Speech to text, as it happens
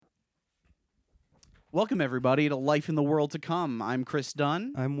Welcome, everybody, to Life in the World to Come. I'm Chris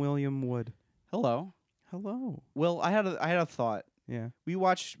Dunn. I'm William Wood. Hello. Hello. Well, I had a thought. Yeah. We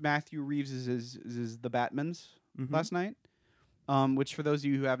watched Matthew Reeves' The Batmans last night, which, for those of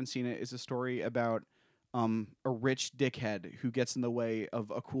you who haven't seen it, is a story about a rich dickhead who gets in the way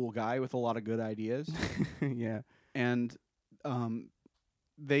of a cool guy with a lot of good ideas. Yeah. And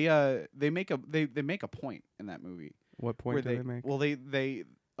they make a point in that movie. What point do they make? Well, they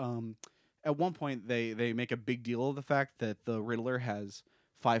at one point they make a big deal of the fact that the Riddler has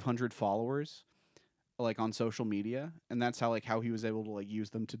 500 followers, like, on social media, and that's how he was able to use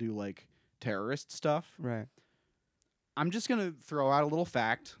them to do terrorist stuff. Right. I'm just gonna throw out a little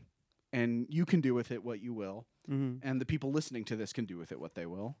fact, and you can do with it what you will, and the people listening to this can do with it what they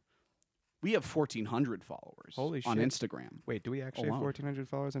will. We have 1,400 followers. Holy on shit. Instagram. Wait, do we actually Alone. have 1,400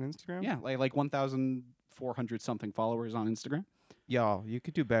 followers on Instagram? Yeah, like 1,400 something followers on Instagram. Y'all, you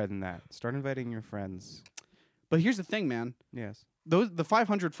could do better than that. Start inviting your friends. But here's the thing, man. Yes. The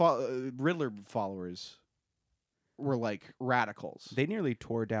 500 Riddler followers were radicals. They nearly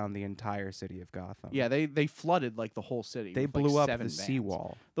tore down the entire city of Gotham. Yeah, they flooded the whole city. They with, blew up 7 the vans.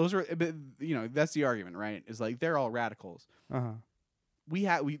 seawall. Those are, that's the argument, right? Is they're all radicals. Uh-huh.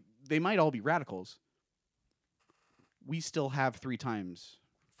 They might all be radicals. We still have 3 times,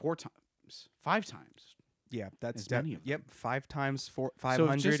 4 times, 5 times. Yeah, that's As many of them. Yep, 5 times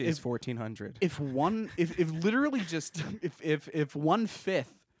 500 just is 1,400. If literally just if 1/5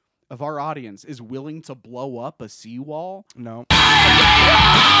 of our audience is willing to blow up a seawall, No.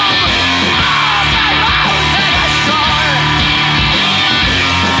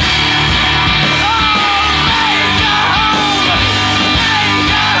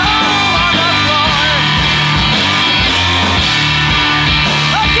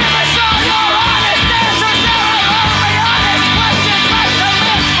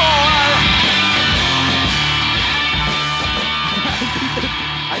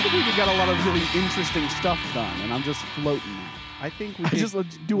 I think we got a lot of really interesting stuff done, and I'm just floating now. I think we I could, just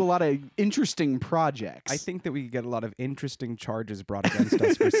do a lot of interesting projects. I think that we could get a lot of interesting charges brought against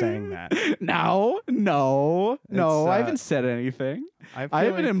us for saying that. No, I haven't said anything. I I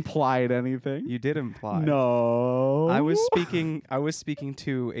haven't like implied anything. you did imply. No. I was speaking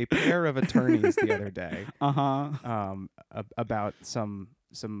to a pair of attorneys the other day about some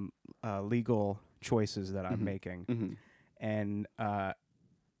legal choices that I'm making. And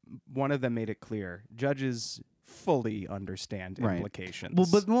one of them made it clear judges fully understand Right. implications.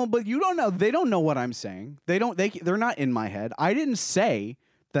 But you don't know. They don't know what I'm saying. They're not in my head. I didn't say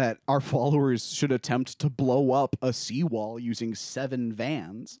that our followers should attempt to blow up a seawall using 7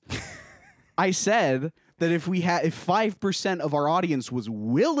 vans. I said that if 5% of our audience was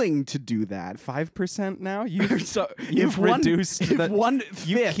willing to do that, 5% now? You've if reduced if the, 1/5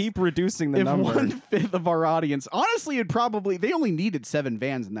 you keep reducing the if number. 1/5 of our audience, honestly, they only needed 7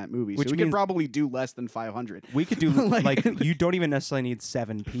 vans in that movie, Which so we could means- probably do less than 500. We could do you don't even necessarily need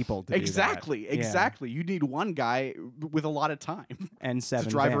 7 people to Exactly, do that. Yeah. exactly. You need one guy with a lot of time And 7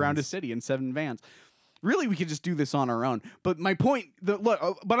 to drive around a vans. city in 7 vans. Really, we could just do this on our own. But my point, but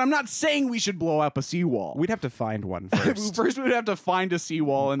I'm not saying we should blow up a seawall. We'd have to find one first. First, we would have to find a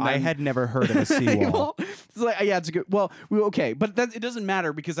seawall, and then I had never heard of a seawall. Well, it's yeah, it's a good. Well, okay, but it doesn't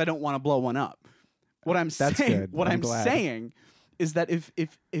matter because I don't want to blow one up. What I'm That's saying, good. what I'm I'm glad. saying, is that if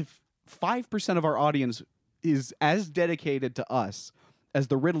 5% of our audience is as dedicated to us as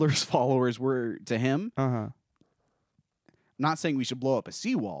the Riddler's followers were to him, Uh-huh. I'm not saying we should blow up a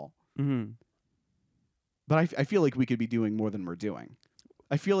seawall, Mm-hmm. but I feel like we could be doing more than we're doing.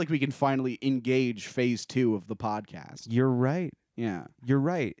 I feel like we can finally engage phase 2 of the podcast. You're right. Yeah. You're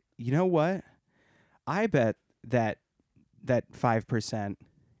right. You know what? I bet that 5%.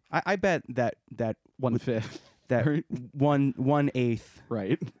 I bet that 1/5. that Right. 1/8.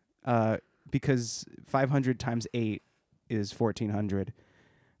 Right. Because 500 times 8 is 1,400.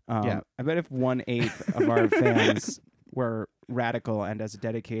 Yeah. I bet if 1/8 of our fans were radical and as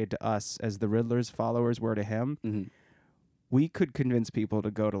dedicated to us as the Riddler's followers were to him, we could convince people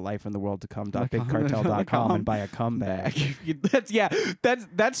to go to lifeintheworld.com.bigcartel.com and buy a comeback.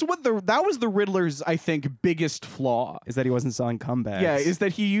 That was the Riddler's, I think, biggest flaw. Is that he wasn't selling comebacks? Yeah, is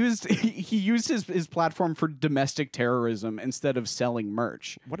that he used his platform for domestic terrorism instead of selling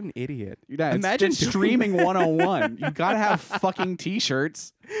merch. What an idiot. Yeah, Imagine it's doing streaming 101. You gotta have fucking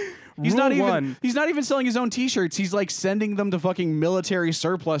t-shirts. He's not even selling his own t-shirts. He's sending them to fucking military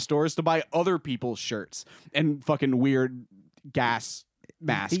surplus stores to buy other people's shirts and fucking weird gas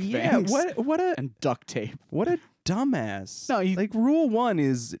mask things. And duct tape. What a dumbass. No, rule 1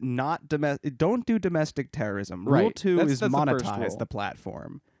 is not don't do domestic terrorism. Rule Right. 2 That's is the first monetize rule. the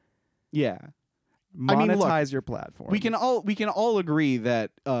platform. Yeah. I mean, look, Monetize your platform. we can all agree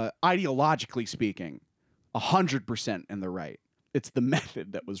that ideologically speaking, 100% in the right. It's the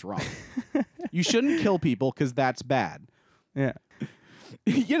method that was wrong. You shouldn't kill people because that's bad. Yeah.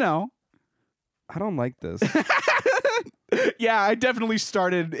 You know. I don't like this. Yeah, I definitely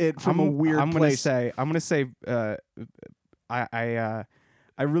started it from a weird place. I'm gonna say I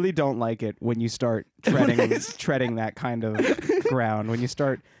really don't like it when you start treading that kind of ground. When you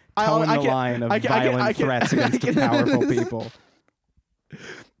start towing the line of violent threats against powerful people.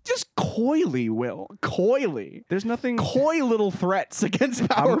 Just coyly, Will. Coyly. There's nothing... Coy little threats against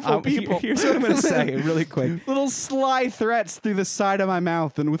powerful people. Here's what I'm going to say really quick. Little sly threats through the side of my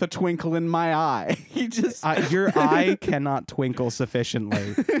mouth and with a twinkle in my eye. You just... your eye cannot twinkle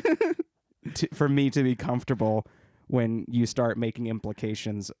sufficiently for me to be comfortable when you start making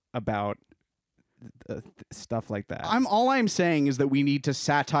implications about stuff like that. All I'm saying is that we need to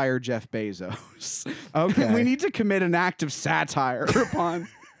satire Jeff Bezos. Okay. We need to commit an act of satire upon...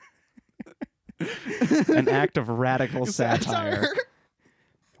 An act of radical satire.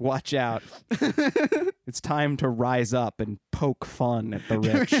 Watch out. It's time to rise up and poke fun at the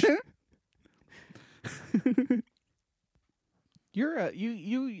rich. You're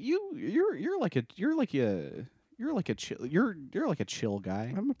like a chill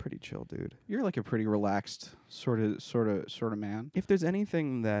guy. I'm a pretty chill dude. You're like a pretty relaxed sort of man. If there's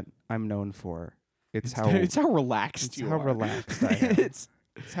anything that I'm known for, it's how relaxed you are. How relaxed I am.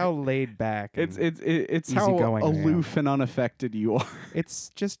 It's how laid back. It's how aloof and unaffected you are. It's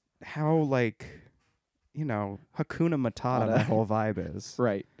just how Hakuna Matata my whole vibe is.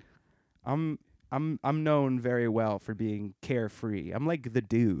 Right. I'm known very well for being carefree. I'm like the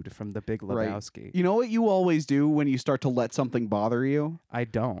dude from The Big Lebowski. Right. You know what you always do when you start to let something bother you? I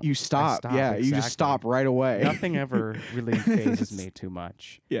don't. You stop. Yeah, exactly. You just stop right away. Nothing ever really phases me too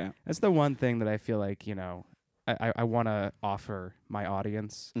much. Yeah. That's the one thing that I feel like, I want to offer my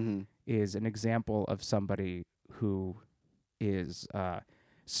audience is an example of somebody who is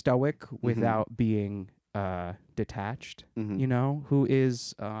stoic without being detached, who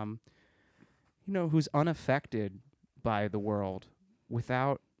is, who's unaffected by the world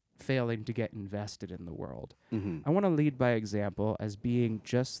without failing to get invested in the world. I want to lead by example as being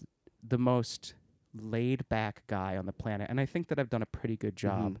just the most laid back guy on the planet. And I think that I've done a pretty good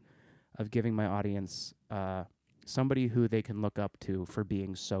job of giving my audience somebody who they can look up to for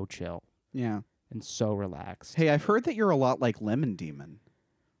being so chill. Yeah. And so relaxed. Hey, I've heard that you're a lot like Lemon Demon.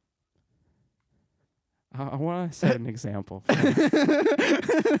 I want to set an example for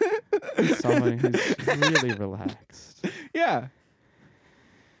someone who's really relaxed. Yeah.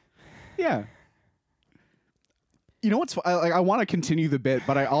 Yeah. You know what's I want to continue the bit,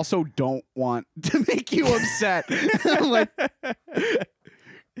 but I also don't want to make you upset.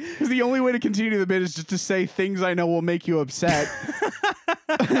 Because the only way to continue the bit is just to say things I know will make you upset.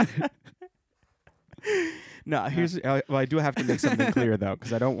 No, I do have to make something clear though,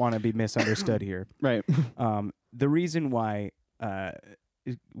 because I don't want to be misunderstood here. Right. The reason why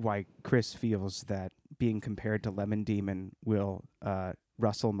Chris feels that being compared to Lemon Demon will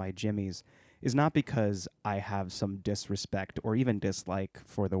rustle my jimmies is not because I have some disrespect or even dislike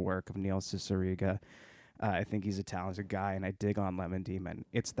for the work of Neil Cicierega. I think he's a talented guy, and I dig on Lemon Demon.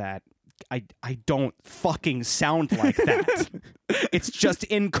 It's that I don't fucking sound like that. It's just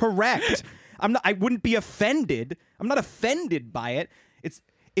incorrect. I wouldn't be offended. I'm not offended by it.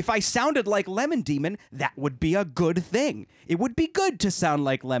 If I sounded like Lemon Demon, that would be a good thing. It would be good to sound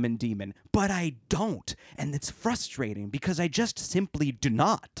like Lemon Demon, but I don't, and it's frustrating because I just simply do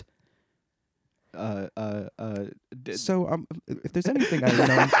not. So if there's anything I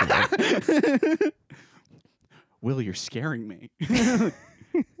know for. Will, you're scaring me.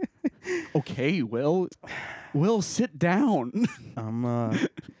 Okay, Will, sit down.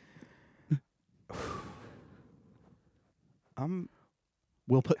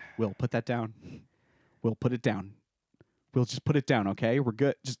 Will, put that down. Will, put it down. Will, just put it down, okay? We're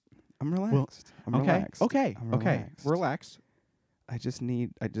good. I'm relaxed. Relaxed. Okay. Relax. I just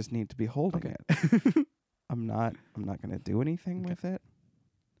need to be holding it. I'm not gonna do anything with it.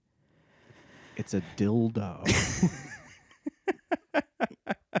 It's a dildo.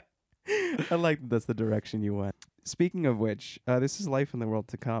 I like that's the direction you went. Speaking of which, this is Life in the World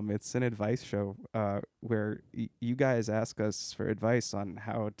to Come. It's an advice show where you guys ask us for advice on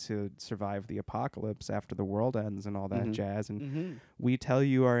how to survive the apocalypse after the world ends and all that jazz. And we tell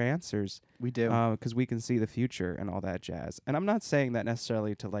you our answers. We do. Because we can see the future and all that jazz. And I'm not saying that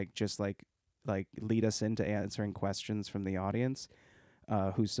necessarily to just lead us into answering questions from the audience.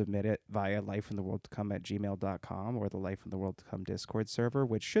 who submit it via lifeintheworldtocome@gmail.com or the Life in the World to Come Discord server,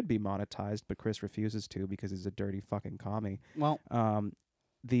 which should be monetized, but Chris refuses to because he's a dirty fucking commie. Well,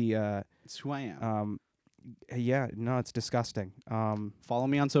 the it's who I am. yeah, no, it's disgusting. Follow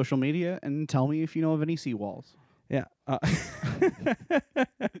me on social media and tell me if you know of any seawalls. Yeah.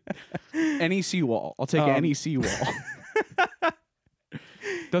 Any seawall. I'll take any seawall.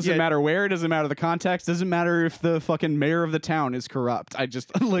 Doesn't matter where, doesn't matter the context, doesn't matter if the fucking mayor of the town is corrupt. I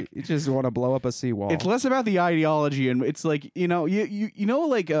just like You just want to blow up a seawall. it's less about the ideology and it's like, you know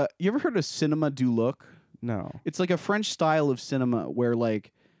like you ever heard of cinema du look? No. It's like a French style of cinema where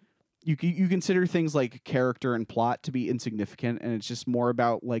like you consider things like character and plot to be insignificant, and it's just more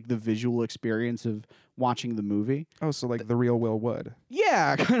about like the visual experience of watching the movie. Oh, so like the real Will Wood.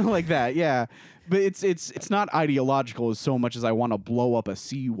 Yeah, kind of like that. Yeah, but it's not ideological as so much as I want to blow up a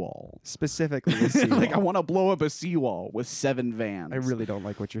seawall. Specifically a seawall. Like I want to blow up a seawall with 7 vans. I really don't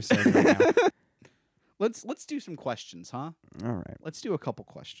like what you're saying right now. Let's do some questions, huh? All right. Let's do a couple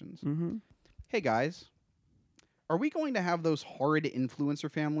questions. Mm-hmm. Hey guys, are we going to have those horrid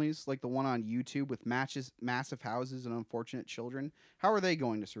influencer families like the one on YouTube with massive houses and unfortunate children? How are they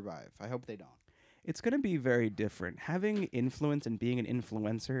going to survive? I hope they don't. It's going to be very different. Having influence and being an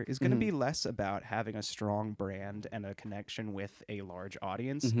influencer is going to be less about having a strong brand and a connection with a large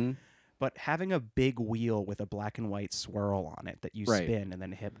audience, but having a big wheel with a black and white swirl on it that you spin and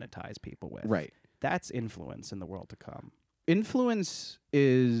then hypnotize people with. Right. That's influence in the world to come. Influence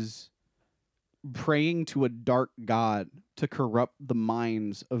is praying to a dark god to corrupt the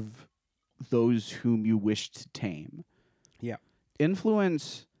minds of those whom you wish to tame. Yeah.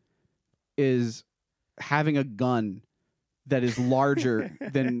 Influence is having a gun that is larger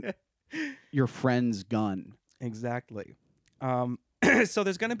than your friend's gun. Exactly. So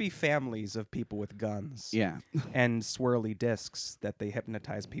there's going to be families of people with guns. Yeah. And swirly discs that they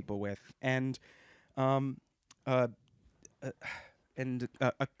hypnotize people with, and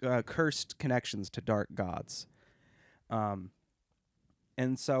cursed connections to dark gods.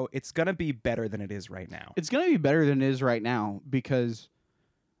 And so it's going to be better than it is right now. It's going to be better than it is right now because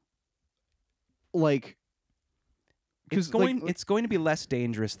like it's going to be less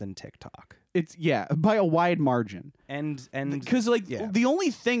dangerous than TikTok. It's by a wide margin. And because the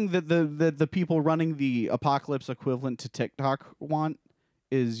only thing that the people running the apocalypse equivalent to TikTok want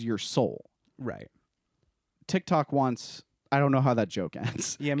is your soul. Right. TikTok wants, I don't know how that joke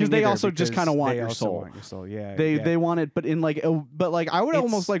ends. Yeah, because they also just kind of want your soul. Want your soul. Yeah. They want it, but I would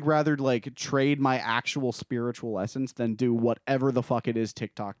almost like rather like trade my actual spiritual essence than do whatever the fuck it is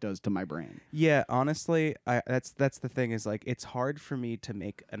TikTok does to my brain. Yeah, honestly, that's the thing is like it's hard for me to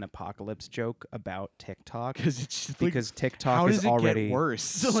make an apocalypse joke about TikTok because TikTok is already worse.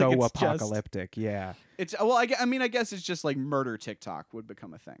 So like apocalyptic. Yeah. It's I guess it's just like murder TikTok would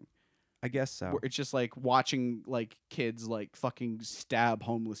become a thing. I guess so. Where it's just like watching like kids like fucking stab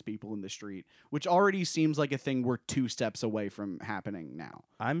homeless people in the street, which already seems like a thing we're 2 steps away from happening now.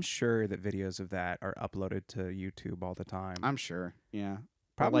 I'm sure that videos of that are uploaded to YouTube all the time. I'm sure. Yeah.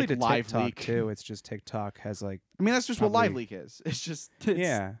 Probably like to Live TikTok Leak too. It's just TikTok has like that's just what Live Leak is. It's just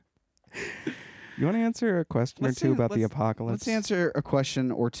yeah. You want to answer a question or two about the apocalypse? Let's answer a question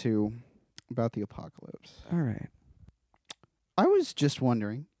or two about the apocalypse. All right. I was just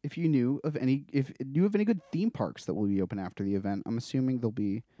wondering if you knew of any good theme parks that will be open after the event. I'm assuming they'll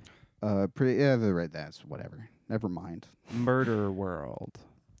be they're right. That's whatever. Never mind. Murder World,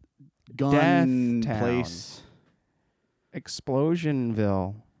 Gun Death Place,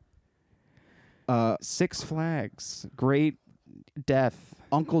 Explosionville, Six Flags, Great Death,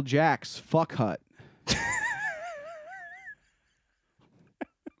 Uncle Jack's Fuck Hut.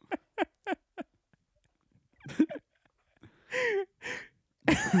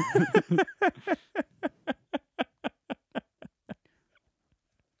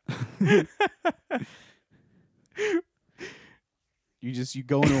 You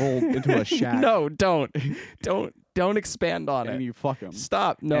go into a shack. No, don't expand on it. And you fuck him.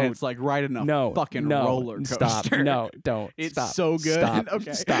 Stop. No, and it's like riding a fucking roller coaster. Stop. No, don't. It's stop. so good. Stop.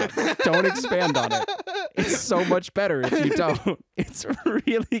 Okay. Stop. Don't expand on it. It's so much better if you don't. It's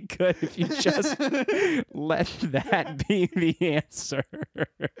really good if you just let that be the answer.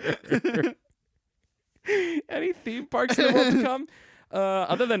 Any theme parks in the world to come?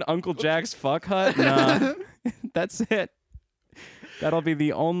 Other than Uncle Jack's Fuck Hut? Nah. That's it. That'll be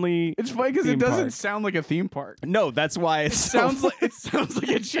the only. It's funny because it doesn't sound like a theme park. No, that's why it sounds like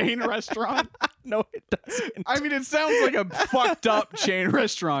a chain restaurant. No, it doesn't. I mean, it sounds like a fucked up chain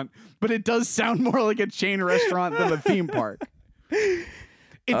restaurant, but it does sound more like a chain restaurant than a theme park.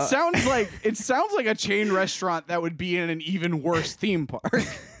 It sounds like a chain restaurant that would be in an even worse theme park.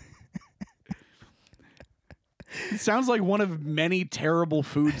 It sounds like one of many terrible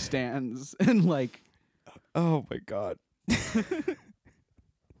food stands and like. Oh my god.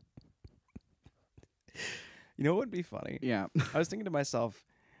 You know what would be funny? Yeah. I was thinking to myself,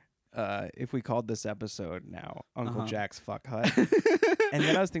 if we called this episode now Uncle Jack's Fuck Hut. And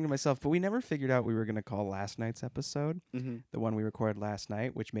then I was thinking to myself, but we never figured out we were going to call last night's episode, the one we recorded last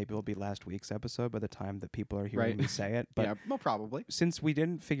night, which maybe will be last week's episode by the time that people are hearing me say it. But yeah, well, probably. Since we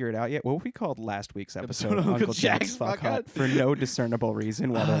didn't figure it out yet, what would we called last week's episode Uncle Jack's Fuck Hut for no discernible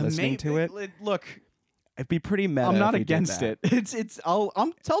reason while they're listening to it? Look, it'd be pretty meta. I'm not if we against did it. that.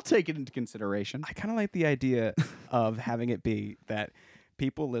 I'll take it into consideration. I kind of like the idea of having it be that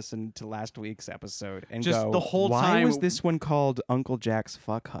people listen to last week's episode and Just go, the whole why time was this one called Uncle Jack's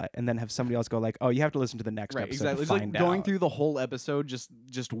Fuck Hut? And then have somebady else go like, oh, you have to listen to the next Right, episode exactly. to It's find like going out. through the whole episode, just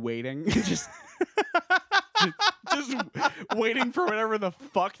waiting, just waiting for whatever the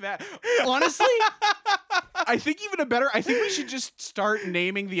fuck that. Honestly, I think I think we should just start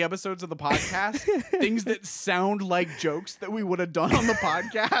naming the episodes of the podcast things that sound like jokes that we would have done on the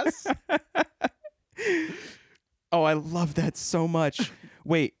podcast. Oh, I love that so much.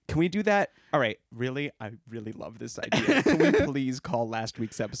 Wait, can we do that? All right, really? I really love this idea. Can we please call last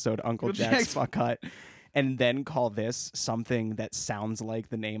week's episode Uncle Jack's Fuck Hut and then call this something that sounds like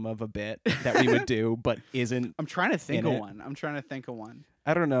the name of a bit that we would do but isn't? I'm trying to think in of it. one.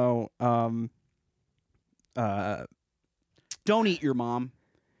 I don't know. Don't eat your mom.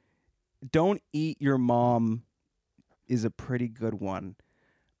 Don't Eat Your Mom is a pretty good one.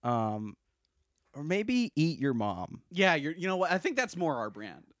 Or maybe Eat Your Mom. Yeah, you know what? I think that's more our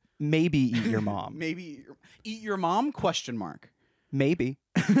brand. Maybe Eat Your Mom. Maybe eat your mom? ? Maybe.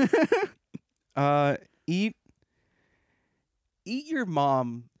 Eat your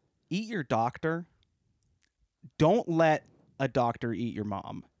mom. Eat your doctor. Don't let a doctor eat your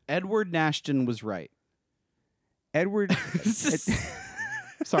mom. Edward Nashton was right. Edward.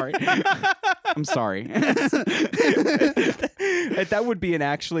 Sorry. I'm sorry. That would be an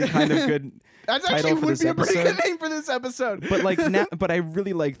actually kind of good That's title actually for would this be a pretty episode. good name for this episode. But like, but I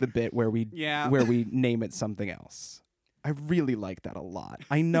really like the bit where we name it something else. I really like that a lot.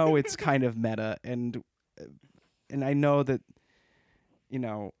 I know it's kind of meta, and I know that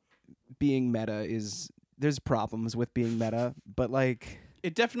being meta there's problems with being meta, but like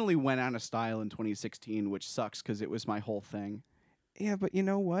it definitely went out of style in 2016, which sucks because it was my whole thing. yeah. But you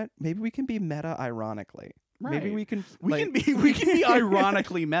know what? Maybe we can be meta ironically. Maybe Right. we can We can be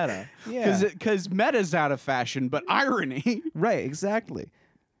ironically meta. Yeah. Because meta's out of fashion, but irony. Right, exactly.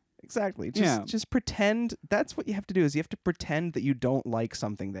 Just pretend. That's what you have to do. Is you have to pretend that you don't like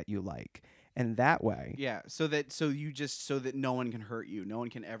something that you like, and that way, Yeah, so that no one can hurt you. No one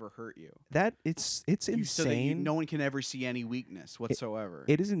can ever hurt you. that it's insane. So that no one can ever see any weakness whatsoever.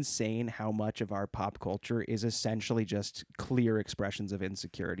 It is insane how much of our pop culture is essentially just clear expressions of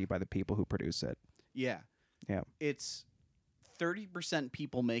insecurity by the people who produce it. Yeah. Yeah. It's 30%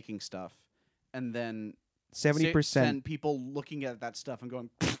 people making stuff, and then 70%. people looking at that stuff and going,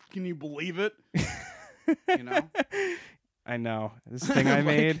 "Can you believe it?" You know? I know. This thing I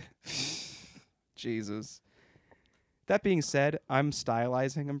made. Jesus. That being said, I'm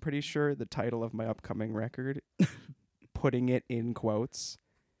stylizing, I'm pretty sure, the title of my upcoming record, putting it in quotes.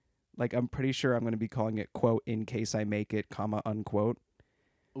 Like, I'm pretty sure I'm going to be calling it, quote, in case I make it, comma, unquote.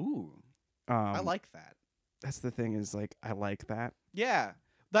 Ooh, I like that. That's the thing is, like, I like that. Yeah,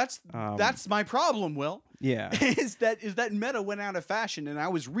 that's my problem, Will. Yeah. is that meta went out of fashion, and I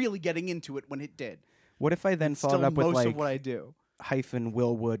was really getting into it when it did. What if I then followed Still up with, most like, of what I do. hyphen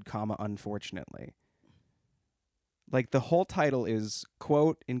Will Wood, comma, unfortunately? Like, the whole title is,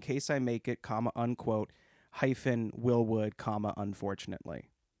 quote, in case I make it, comma, unquote, hyphen Will Wood, comma, unfortunately.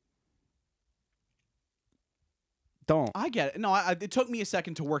 Don't. I get it. No, it took me a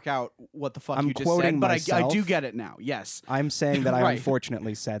second to work out what the fuck I'm you just quoting said, but I myself. do get it now. Yes, I'm saying that I Right.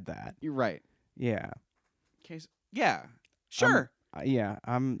 unfortunately said that. you're right. Yeah. Yeah, sure. Yeah,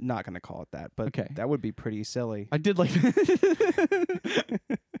 I'm not going to call it that, but Okay. that would be pretty silly. I did like.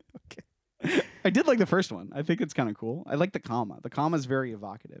 I did like the first one. I think it's kind of cool. I like the comma. The comma is very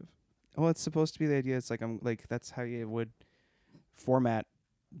evocative. Well, it's supposed to be the idea. It's like, that's how you would format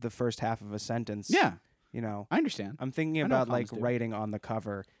the first half of a sentence. Yeah, You know, I understand. I'm thinking I know about like commas do. writing on the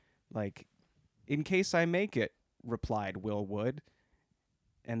cover, like, in case I make it, replied Will Wood.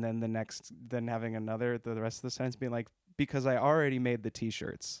 And then then having the rest of the sentence being like, because I already made the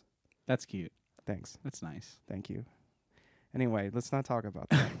t-shirts. That's cute. Thanks. That's nice. Thank you. Anyway, let's not talk about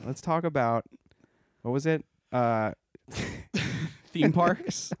that. Let's talk about, what was it? theme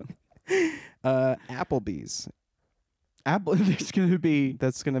parks. Applebee's. There's gonna be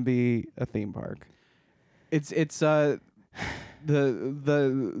That's gonna be a theme park. it's the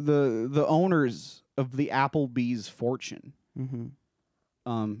owners of the Applebee's fortune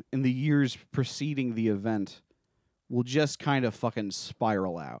Mm-hmm. in the years preceding the event will just kind of fucking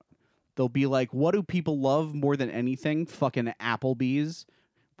spiral out. They'll be like, what do people love more than anything? Fucking Applebee's.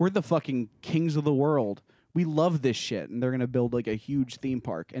 We're the fucking kings of the world. We love this shit. And they're going to build like a huge theme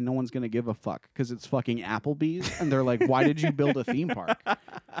park and no one's going to give a fuck because it's fucking Applebee's. And they're like, why did you build a theme park?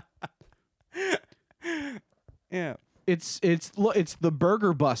 Yeah. It's the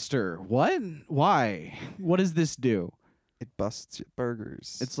Burger Buster. What? Why? What does this do? It busts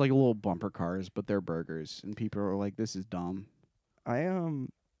burgers. It's like little bumper cars, but they're burgers. And people are like, this is dumb. You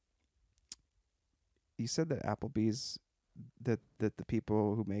said that Applebee's, that the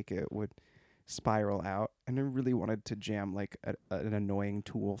people who make it would spiral out, and I really wanted to jam like an annoying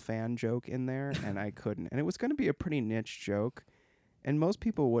Tool fan joke in there, and I couldn't. And it was going to be a pretty niche joke, and most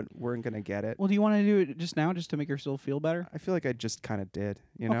people weren't going to get it. Well, do you want to do it just now, just to make yourself feel better? I feel like I just kind of did,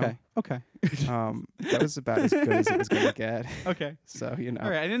 you know? Okay. That was about as good as it was going to get. Okay. So, you know. All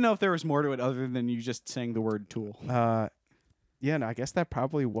right. I didn't know if there was more to it other than you just saying the word tool. Yeah, no, I guess that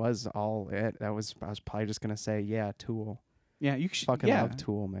probably was all it. I was probably just going to say, yeah, Tool. Yeah, you should Fucking love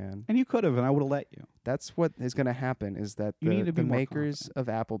Tool, man. And you could have, and I would have let you. That's what is going to happen, is that You need to be the more makers of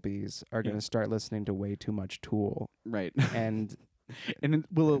Applebee's are going to start listening to way too much Tool. Right. And And it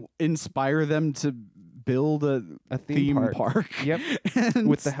will inspire them to build a theme park. Yep. And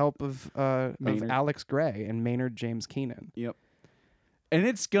with the help of Maynard. Alex Gray and Maynard James Keenan. Yep. And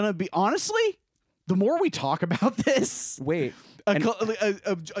it's going to be, honestly, the more we talk about this, Wait.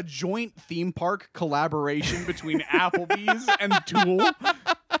 a joint theme park collaboration between Applebee's and Tool,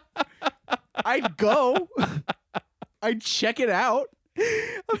 I'd go. I'd check it out.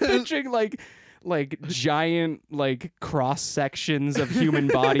 I'm picturing like giant like cross sections of human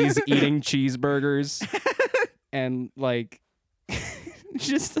bodies eating cheeseburgers and like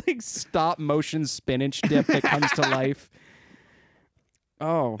just like stop motion spinach dip that comes to life.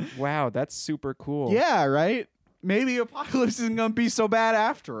 Oh, wow, that's super cool. Yeah, right? Maybe Apocalypse isn't going to be so bad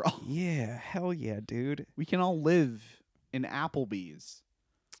after all. Yeah, hell yeah, dude. We can all live in Applebee's,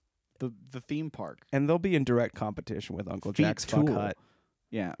 the theme park. And they'll be in direct competition with Uncle Feet Jack's Fuck Tool. Hut.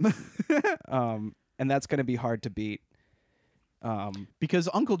 Yeah. And that's going to be hard to beat. Because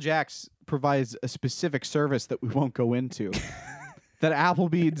Uncle Jack's provides a specific service that we won't go into that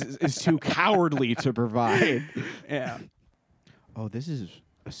Applebee's is too cowardly to provide. Yeah. Oh, this is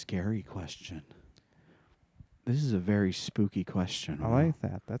a scary question. This is a very spooky question. I like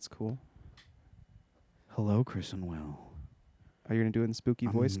that. That's cool. Hello, Chris and Will. Are you going to do it in spooky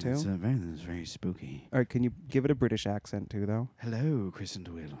voice too? It's very spooky. All right, can you give it a British accent too, though? Hello, Chris and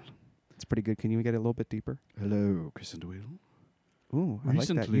Will. It's pretty good. Can you get it a little bit deeper? Hello, Chris and Will. Ooh, I like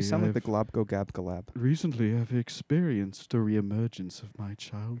that. You Recently, sound like the I've- Glob Go Gab Galab. Recently, I've experienced a reemergence of my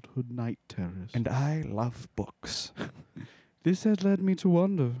childhood night terrors. And I love books. This has led me to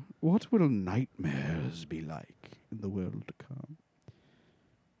wonder, what will nightmares be like in the world to come?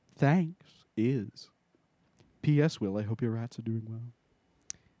 Thanks, is. P.S. Will, I hope your rats are doing well.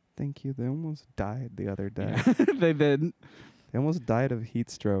 Thank you. They almost died the other day. They did. They almost died of heat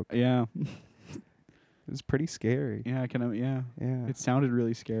stroke. Yeah. It was pretty scary. Yeah, Yeah. It sounded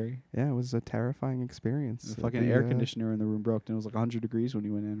really scary. Yeah, it was a terrifying experience. The fucking air conditioner in the room broke, and it was like 100 degrees when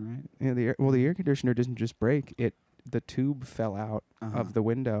you went in, right? Yeah, the air conditioner didn't just break. The tube fell out of the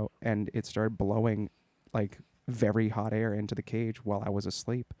window, and it started blowing like very hot air into the cage while I was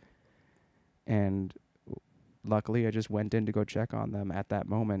asleep. And luckily, I just went in to go check on them at that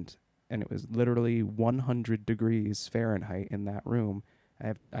moment, and it was literally 100 degrees Fahrenheit in that room.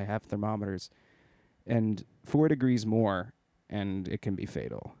 I have thermometers, and 4 degrees more, and it can be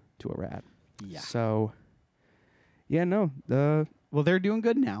fatal to a rat. Yeah. So, yeah, no, Well, they're doing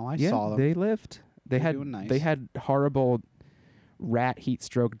good now. I saw them. they lived. They They're had doing nice. they had horrible rat heat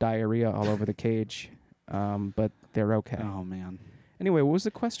stroke diarrhea all over the cage, but they're okay. Oh, man. Anyway, what was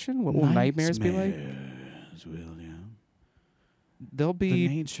the question? What will nightmares be like? Will, yeah. They'll The be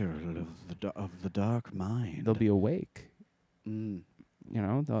nature of the dark mind. they'll be awake. Mm, You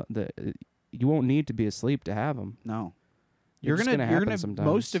know, you won't need to be asleep to have them. no. You're just gonna happen sometimes.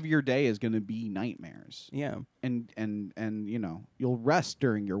 Most of your day is gonna be nightmares, Yeah. and you know you'll rest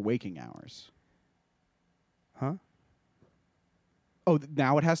during your waking hours. Huh? Oh,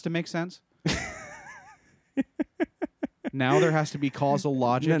 now it has to make sense. Now there has to be causal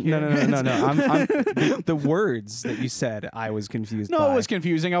logic. No. here. I'm the words that you said, I was confused by. No, it was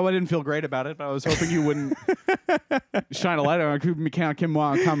confusing. I didn't feel great about it, but I was hoping you wouldn't shine a light on it. Can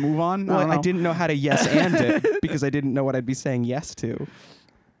move on? Well, I didn't know how to yes and it because I didn't know what I'd be saying yes to.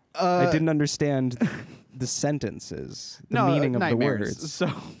 I didn't understand the sentences, the meaning of the words. So,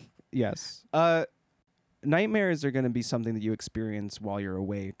 yes. Nightmares are going to be something that you experience while you're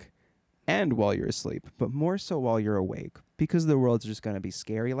awake and while you're asleep, but more so while you're awake because the world's just going to be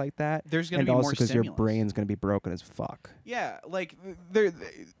scary like that. There's going to and be also more because your stimulus. brain's going to be broken as fuck. Yeah, like there.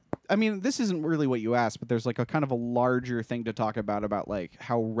 I mean, this isn't really what you asked, but there's like a kind of a larger thing to talk about like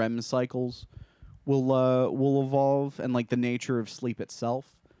how REM cycles will evolve and like the nature of sleep itself,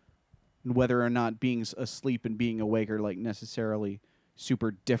 and whether or not being asleep and being awake are like necessarily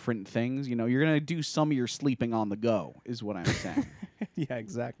super different things. You know, you're gonna do some of your sleeping on the go, is what I'm saying. Yeah,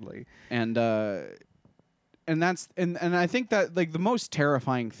 exactly. And that's and I think that like the most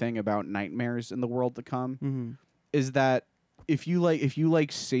terrifying thing about nightmares in the world to come is that if you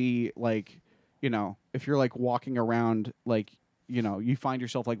see like, you know, if you're like walking around, like, you know, you find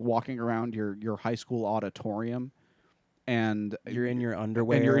yourself like walking around your high school auditorium and you're in your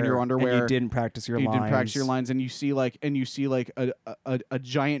underwear and you didn't practice your lines and you see like a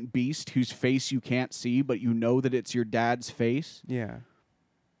giant beast whose face you can't see, but you know that it's your dad's face. Yeah.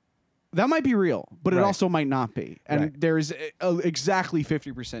 That might be real, but it Right. also might not be. And Right. there's exactly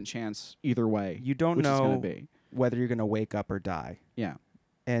 50% chance either way. You don't which it's know gonna be. whether you're going to wake up or die. Yeah.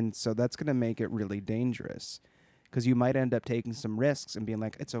 And so that's going to make it really dangerous because you might end up taking some risks and being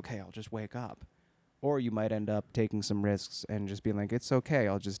like, it's okay, I'll just wake up. Or you might end up taking some risks and just being like, it's okay,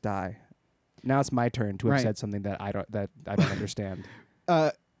 I'll just die. Now it's my turn to have Right. said something that I don't understand.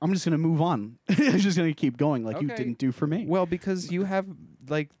 I'm just going to move on. I'm just going to keep going like you Okay. didn't do for me. Well, because you have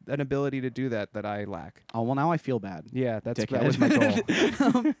like an ability to do that I lack. Oh, well, now I feel bad. Yeah, that Dickhead. was my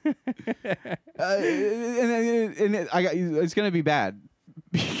goal. It's going to be bad.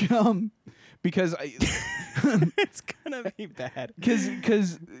 Because It's gonna be bad.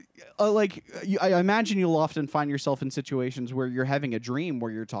 Because I imagine you'll often find yourself in situations where you're having a dream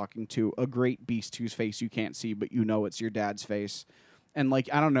where you're talking to a great beast whose face you can't see, but you know it's your dad's face. And like,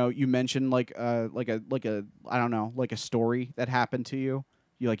 I don't know, you mentioned like a I don't know, like a story that happened to you.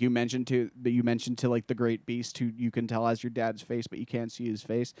 You mentioned to like the great beast who you can tell has your dad's face, but you can't see his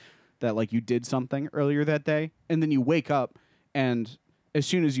face, that like you did something earlier that day, and then you wake up, and as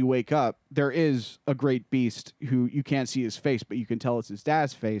soon as you wake up, there is a great beast who you can't see his face, but you can tell it's his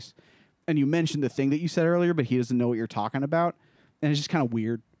dad's face. And you mentioned the thing that you said earlier, but he doesn't know what you're talking about, and it's just kind of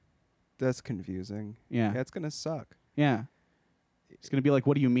weird. That's confusing. Yeah. That's gonna suck. Yeah. It's going to be like,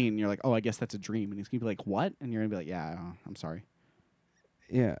 what do you mean? And you're like, oh, I guess that's a dream. And he's going to be like, what? And you're going to be like, yeah, I'm sorry.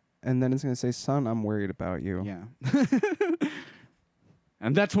 Yeah. And then it's gonna say, son, I'm worried about you. Yeah.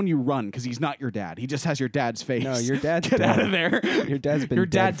 And that's when you run, because he's not your dad. He just has your dad's face. No, your dad's Get dead. out of there. Your dad's been Your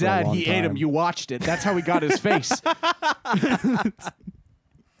dead dad for a died. long He ate him. time. You watched it. That's how he got his face.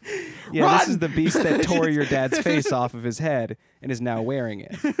 Yeah, Run! this is the beast that tore your dad's face off of his head and is now wearing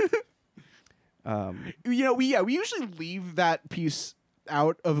it. You know, we usually leave that piece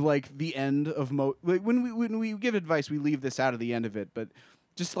out of like the end of like when we give advice, we leave this out of the end of it, but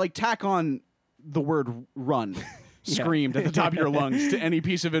just like tack on the word run screamed at the top of your lungs to any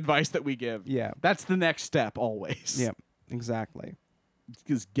piece of advice that we give. Yeah. That's the next step always. Yep, exactly.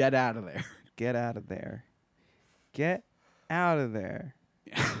 Just get out of there. Get out of there. Get out of there.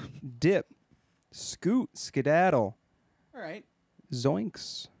 Dip. Scoot. Skedaddle. All right.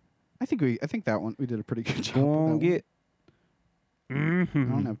 Zoinks. I think that one we did a pretty good job. Go with on, that get. one. I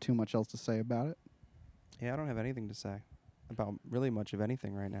don't have too much else to say about it. Yeah, I don't have anything to say about really much of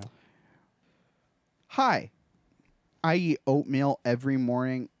anything right now. Hi. I eat oatmeal every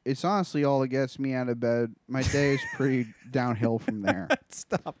morning. It's honestly all that gets me out of bed. My day is pretty downhill from there.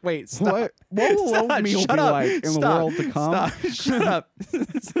 Stop. Wait, stop. What will Stop. oatmeal Shut be up. like in the Stop. world to come? Stop. Shut up.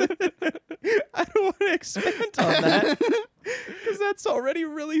 I don't want to expand on that because that's already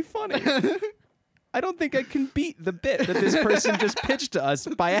really funny. I don't think I can beat the bit that this person just pitched to us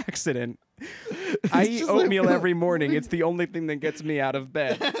by accident. I eat oatmeal every morning. It's the only thing that gets me out of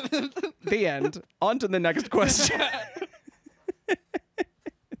bed. The end. On to the next question.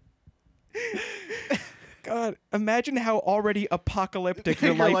 God, imagine how already apocalyptic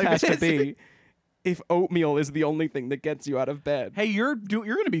your life has to be if oatmeal is the only thing that gets you out of bed. Hey, you're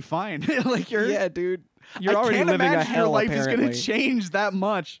gonna be fine. Like Yeah, dude. You're I already can't living a imagine hell, your life apparently. is gonna change that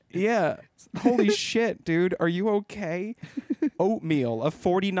much. Yeah. Holy shit, dude. Are you okay? Oatmeal, a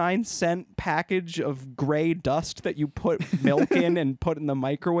 49-cent package of gray dust that you put milk in and put in the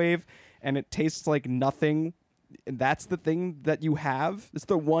microwave, and it tastes like nothing That's the thing that you have? It's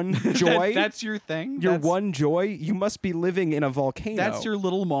the one joy? That's your thing? Your one joy? You must be living in a volcano. That's your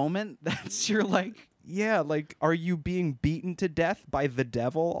little moment? That's your, like... Yeah, like, are you being beaten to death by the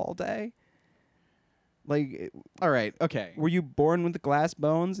devil all day? Like... All right, okay. Were you born with glass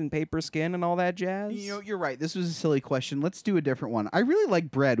bones and paper skin and all that jazz? You know, you're right. This was a silly question. Let's do a different one. I really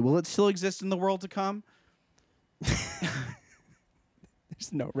like bread. Will it still exist in the world to come?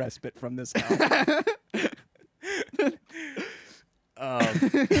 There's no respite from this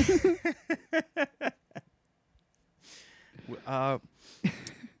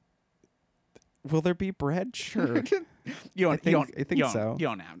will there be bread? Sure. I think so. You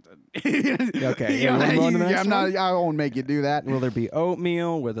don't have to. Okay. I won't make you do that. Will there be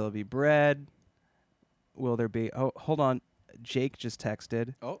oatmeal? Will there be bread? Will there be... Oh, hold on. Jake just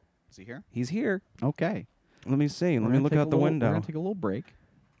texted. Oh, is he here? He's here. Okay. Let me see. Let me look out the window. We're going to take a little break.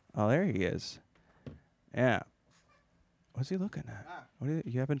 Oh, there he is. Yeah. What's he looking at?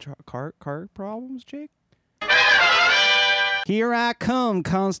 You having car problems, Jake? Here I come,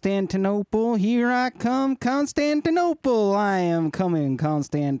 Constantinople. Here I come, Constantinople. I am coming,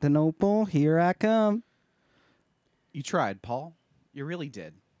 Constantinople. Here I come. You tried, Paul. You really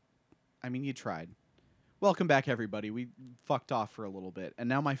did. I mean, you tried. Welcome back, everybody. We fucked off for a little bit, and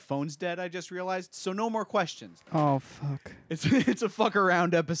now my phone's dead, I just realized, so no more questions. Oh, fuck. It's a fuck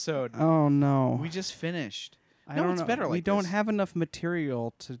around episode. Oh, no. We just finished. I don't know. Better like we don't this. have enough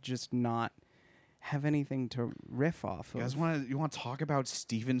material to just not have anything to riff off You guys of. want to talk about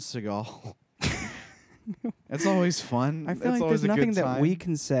Steven Seagal? That's always fun. I feel That's like always there's a nothing good that time. we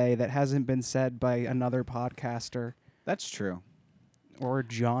can say that hasn't been said by another podcaster That's true. or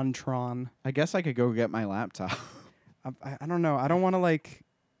JonTron. I guess I could go get my laptop. I don't know. I don't want to like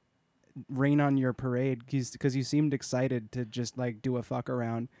rain on your parade because you seemed excited to just like do a fuck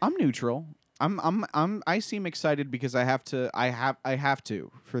around. I'm neutral. I seem excited because I have to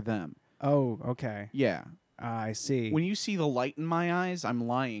for them. Oh, okay. Yeah. I see. When you see the light in my eyes, I'm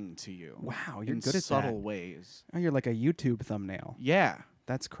lying to you. Wow, you're in good at subtle that. ways. Oh, you're like a YouTube thumbnail. Yeah.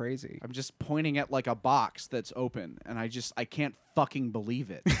 That's crazy. I'm just pointing at like a box that's open, and I can't fucking believe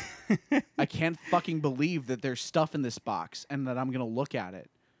it. I can't fucking believe that there's stuff in this box and that I'm gonna look at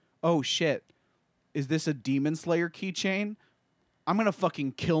it. Oh shit. Is this a Demon Slayer keychain? I'm gonna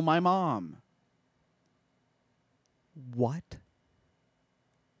fucking kill my mom. What?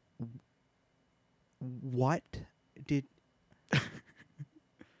 What did...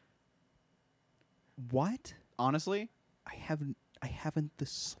 What? Honestly? I haven't the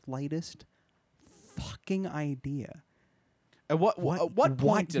slightest fucking idea. At what point what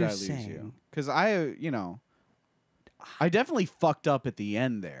did you're I lose saying. you? Because I definitely fucked up at the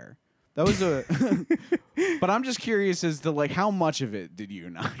end there. That was a... But I'm just curious as to, like, how much of it did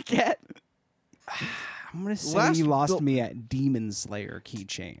you not get? I'm going to say you lost me at Demon Slayer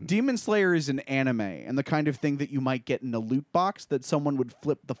keychain. Demon Slayer is an anime and the kind of thing that you might get in a loot box that someone would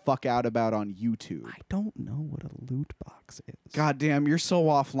flip the fuck out about on YouTube. I don't know what a loot box is. God damn, you're so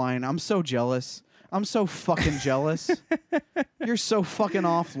offline. I'm so jealous. I'm so fucking jealous. You're so fucking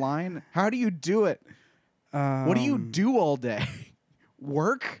offline. How do you do it? What do you do all day?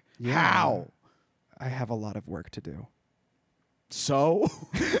 Work? Yeah. How? I have a lot of work to do. So?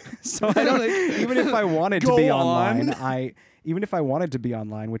 So I don't even if I wanted to Go be on. online, even if I wanted to be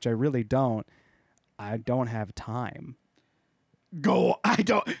online, which I really don't, I don't have time. What? I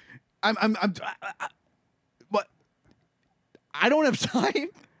don't have time.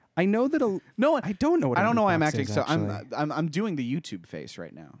 I know that I don't know what I don't know why I'm loot acting box so. is, actually. I'm doing the YouTube face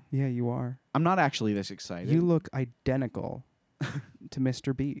right now. Yeah, you are. I'm not actually this excited. You look identical to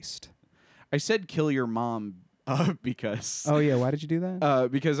Mr. Beast. I said kill your mom because Oh yeah, why did you do that?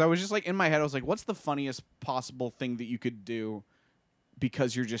 because I was just like in my head I was like, what's the funniest possible thing that you could do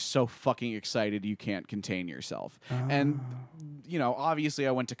because you're just so fucking excited you can't contain yourself. And you know, obviously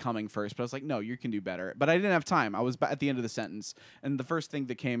I went to coming first, but I was like, no, you can do better. But I didn't have time. I was at the end of the sentence, and the first thing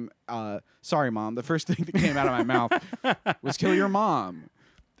that came sorry mom, the first thing that came out of my mouth was kill your mom.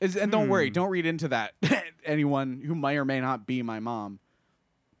 And don't worry, don't read into that anyone who may or may not be my mom.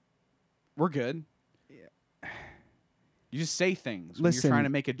 We're good. You just say things when you're trying to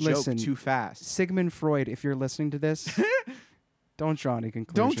make a joke too fast. Sigmund Freud, if you're listening to this, don't draw any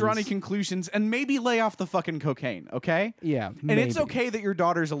conclusions. Don't draw any conclusions, and maybe lay off the fucking cocaine, okay? Yeah, And it's okay that your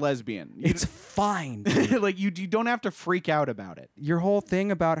daughter's a lesbian. It's fine. Like you don't have to freak out about it. Your whole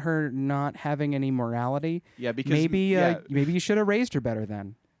thing about her not having any morality. Yeah, because maybe you should have raised her better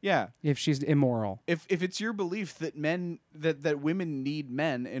then. Yeah. If she's immoral. If it's your belief that that women need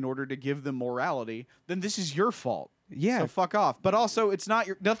men in order to give them morality, then this is your fault. Yeah. So fuck off. But also, it's not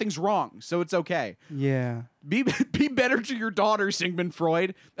nothing's wrong, so it's okay. Yeah. Be better to your daughter, Sigmund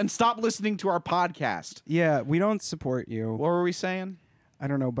Freud, and stop listening to our podcast. Yeah, we don't support you. What were we saying? I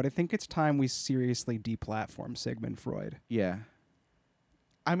don't know, but I think it's time we seriously deplatform Sigmund Freud. Yeah.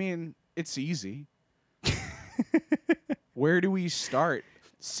 I mean, it's easy. Where do we start?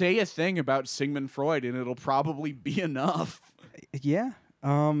 Say a thing about Sigmund Freud and it'll probably be enough. Yeah.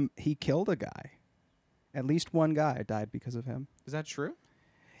 He killed a guy. At least one guy died because of him. Is that true?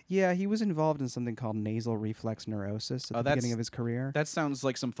 Yeah, he was involved in something called nasal reflex neurosis at the beginning of his career. That sounds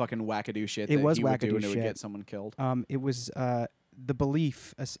like some fucking wackadoo shit It that was he would do wackadoo and it would shit. get someone killed. It was the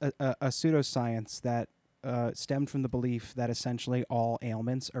belief, a pseudoscience that stemmed from the belief that essentially all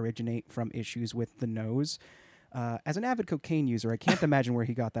ailments originate from issues with the nose. As an avid cocaine user, I can't imagine where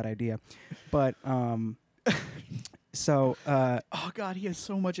he got that idea. But so oh God, he has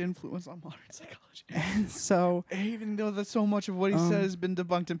so much influence on modern psychology. and so Even though that so much of what he said has been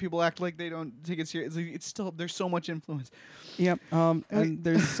debunked and people act like they don't take it seriously, it's still there's so much influence. yep. And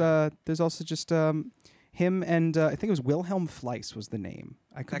there's also just him and I think it was Wilhelm Fleiss was the name.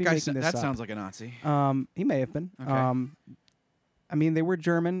 I could That be guy making this up. sounds like a Nazi. He may have been. Okay. I mean, they were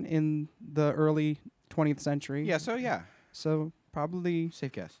German in the early 20th century. Yeah, so yeah. So probably,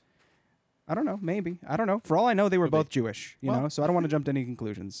 Safe guess. I don't know, maybe. I don't know. For all I know, they were Could be. both Jewish, you Well- know, so I don't want to jump to any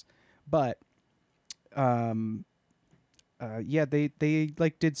conclusions. But, yeah, they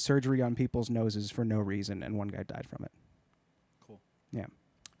like did surgery on people's noses for no reason, and one guy died from it. Cool. Yeah.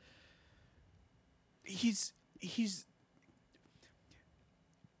 He's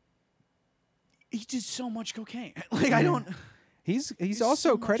he did so much cocaine. Like I don't. He's There's also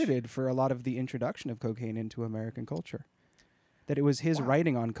so much- credited for a lot of the introduction of cocaine into American culture. That it was his Wow.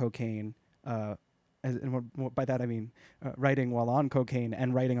 writing on cocaine, and by that I mean writing while on cocaine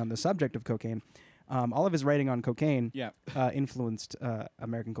and writing on the subject of cocaine. All of his writing on cocaine Yeah. influenced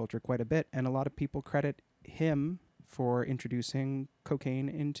American culture quite a bit, and a lot of people credit him for introducing cocaine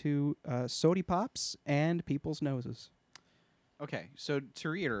into sody pops and people's noses. Okay, so to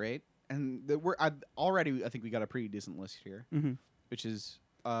reiterate, and I think we got a pretty decent list here, Mm-hmm. which is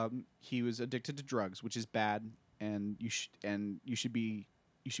he was addicted to drugs, which is bad, and you should be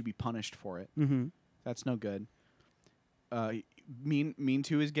punished for it. Mm-hmm. That's no good. Mean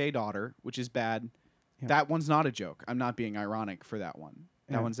to his gay daughter, which is bad. Yeah. That one's not a joke. I'm not being ironic for that one.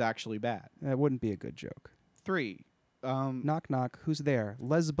 That Yeah. one's actually bad. That wouldn't be a good joke. 3. Knock knock. Who's there?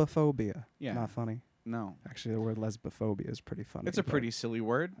 Lesbophobia. Yeah. Not funny. No. Actually, the word lesbophobia is pretty funny. It's a but pretty silly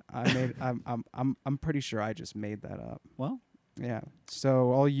word. I'm pretty sure I just made that up. Well, Yeah.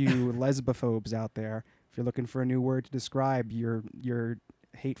 So all you lesbophobes out there, if you're looking for a new word to describe your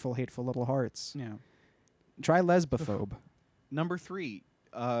hateful little hearts, yeah. try lesbophobe. Number 3,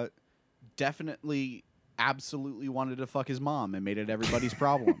 definitely, absolutely wanted to fuck his mom and made it everybody's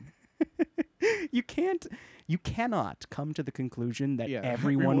problem. You cannot come to the conclusion that Yeah, everyone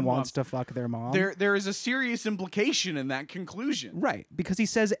everyone wants wants to fuck their mom. There is a serious implication in that conclusion. Right, because he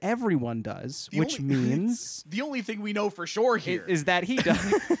says everyone does, The which only- means The only thing we know for sure here is that he does.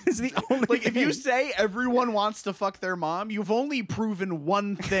 Is the only like if you thing. say everyone wants to fuck their mom, you've only proven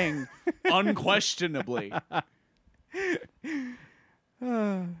one thing unquestionably.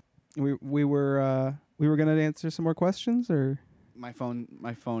 we were gonna answer some more questions, or My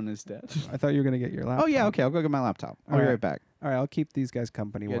phone is dead. I thought you were gonna get your laptop. Oh yeah, okay, I'll go get my laptop. I'll be All right right. back. All right, I'll keep these guys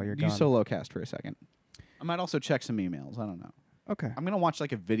company Yeah, while you're you gone. solo cast for a second. I might also check some emails. I don't know. Okay. I'm gonna watch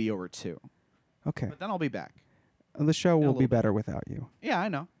like a video or two, Okay. but then I'll be back. The show will little be bit. better without you. Yeah, I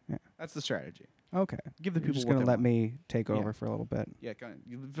know. Yeah. That's the strategy. Okay. Give the You're people just what gonna they let want. me take Yeah. over for a little bit. Yeah, go ahead.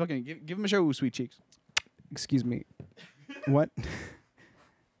 You fucking give them a show, sweet cheeks. Excuse me. What?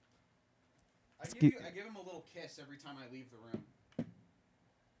 I give give him a little kiss every time I leave the room.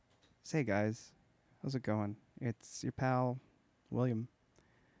 Say guys, how's it going? It's your pal, William.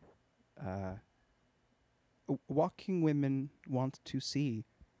 Walking women want to see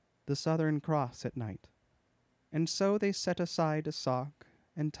the Southern Cross at night, and so they set aside a sock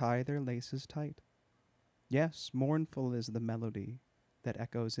and tie their laces tight. Yes, mournful is the melody that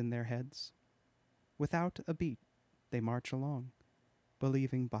echoes in their heads. Without a beat, they march along,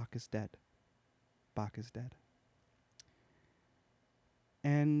 believing Bach is dead. Bach is dead.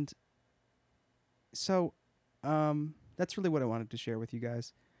 And so, that's really what I wanted to share with you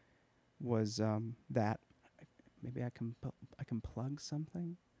guys. Was that maybe I can plug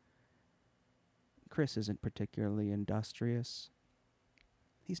something. Chris isn't particularly industrious.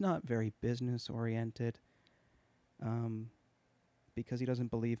 He's not very business oriented. Because he doesn't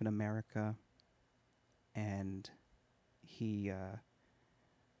believe in America, and he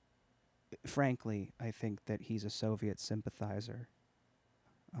frankly, I think that he's a Soviet sympathizer.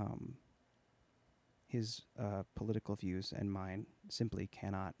 His political views and mine simply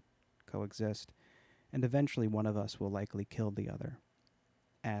cannot coexist, and eventually one of us will likely kill the other,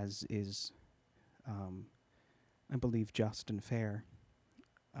 as is, I believe, just and fair.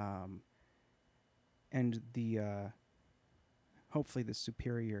 And hopefully the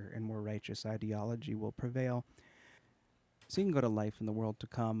superior and more righteous ideology will prevail. So you can go to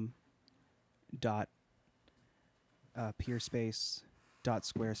lifeintheworldtocome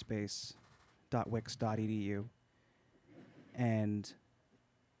peerspace.squarespace.wix.edu and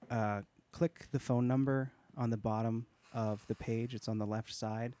click the phone number on the bottom of the page. It's on the left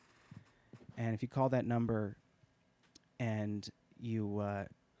side. And if you call that number and you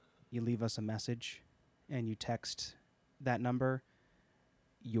leave us a message and you text that number,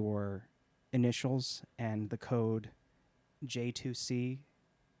 your initials and the code J2C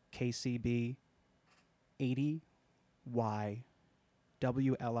KCB 80Y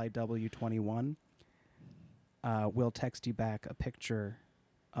WLIW21, we'll text you back a picture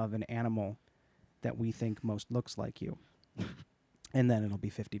of an animal that we think most looks like you. And then it'll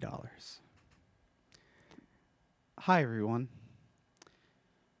be $50. Hi, everyone.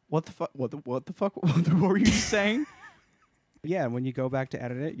 What the fuck? What the fuck? What were you saying? Yeah, when you go back to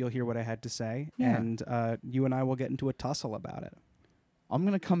edit it, you'll hear what I had to say, Yeah. and you and I will get into a tussle about it. I'm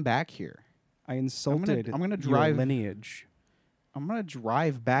gonna come back here. I insulted I'm gonna your drive- lineage. I'm gonna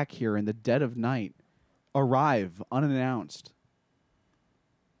drive back here in the dead of night, arrive unannounced,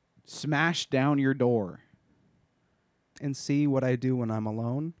 smash down your door. And see what I do when I'm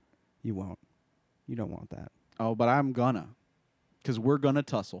alone. You won't. You don't want that. Oh, but I'm gonna, because we're gonna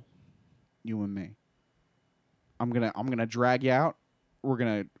tussle, you and me. I'm gonna drag you out. We're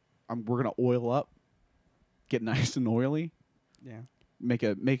gonna oil up, get nice and oily. Yeah. Make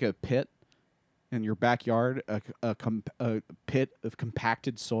a pit in your backyard, a pit of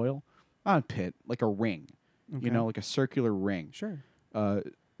compacted soil. Not a pit, like a ring. Okay. You know, like a circular ring. Sure.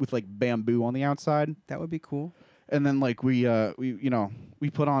 With like bamboo on the outside. That would be cool. And then like we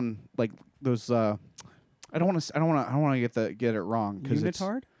put on like those I don't want to get it wrong because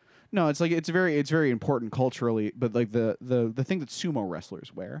Unitard? No, it's like it's very important culturally, but like the thing that sumo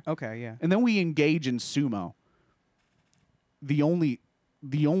wrestlers wear. Okay, yeah. And then we engage in sumo. The only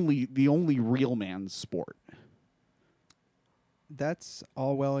real man's sport. That's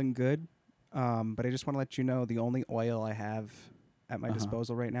all well and good, but I just want to let you know the only oil I have at my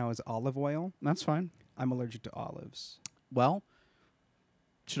disposal right now is olive oil. That's fine. I'm allergic to olives. Well,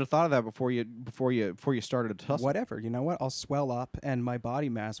 should have thought of that before you started to tussle. Whatever. You know what? I'll swell up, and my body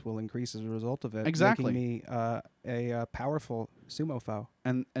mass will increase as a result of it. Exactly. Making me a powerful sumo foe.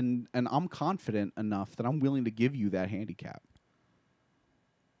 And I'm confident enough that I'm willing to give you that handicap.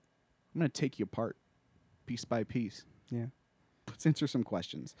 I'm going to take you apart, piece by piece. Yeah. Let's answer some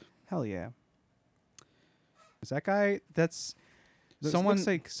questions. Hell yeah. Is that guy? That's someone. Looks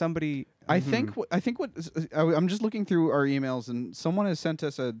like somebody. I think I'm just looking through our emails, and someone has sent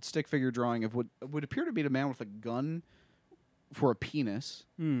us a stick figure drawing of what would appear to be a man with a gun for a penis,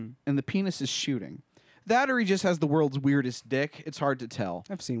 and the penis is shooting. That or he just has the world's weirdest dick. It's hard to tell.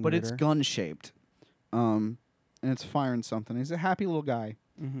 I've seen, but weirder. It's gun shaped, and it's firing something. He's a happy little guy.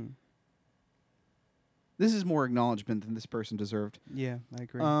 Mm-hmm. This is more acknowledgement than this person deserved. Yeah, I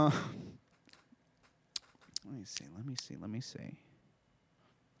agree. Let me see.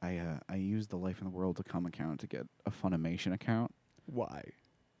 I used the Life in the World to Come account to get a Funimation account. Why?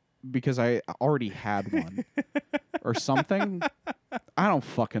 Because I already had one. Or something. I don't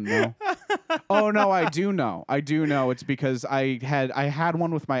fucking know. Oh no, I do know. It's because I had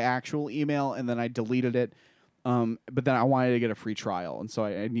one with my actual email and then I deleted it. But then I wanted to get a free trial, and so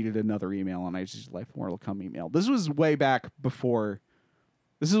I needed another email, and I just Life in the World to Come email. This was way back before.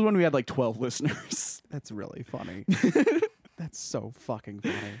 This is when we had like 12 listeners. That's really funny. That's so fucking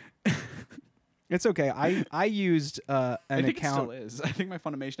funny. It's okay. I used an I think account. it still is. I think my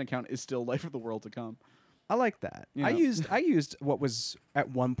Funimation account is still Life of the World to Come. I like that. You I know. used what was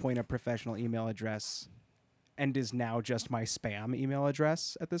at one point a professional email address, and is now just my spam email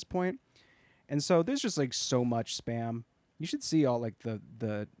address at this point. And so there's just like so much spam. You should see all like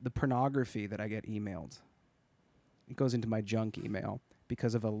the pornography that I get emailed. It goes into my junk email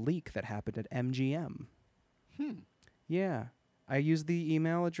because of a leak that happened at MGM. Yeah. I used the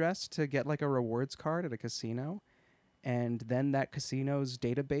email address to get like a rewards card at a casino. And then that casino's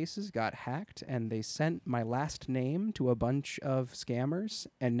databases got hacked and they sent my last name to a bunch of scammers.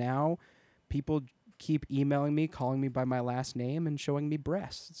 And now people keep emailing me, calling me by my last name and showing me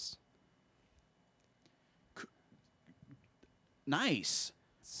breasts. Nice.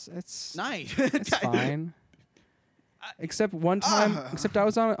 It's Nice. it's fine. Except one time, except I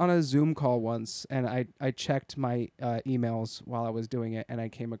was on a Zoom call once, and I checked my emails while I was doing it, and I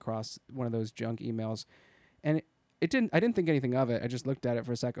came across one of those junk emails, and I didn't think anything of it. I just looked at it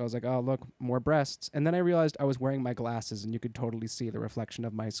for a second. I was like, oh, look, more breasts. And then I realized I was wearing my glasses, and you could totally see the reflection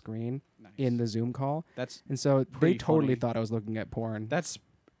of my screen in the Zoom call. That's And so they pretty totally funny. thought I was looking at porn. that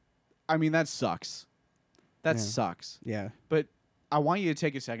sucks. That Yeah. sucks. Yeah. But I want you to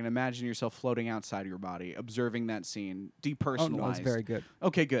take a second. Imagine yourself floating outside of your body, observing that scene, depersonalized. Oh, no, it's very good.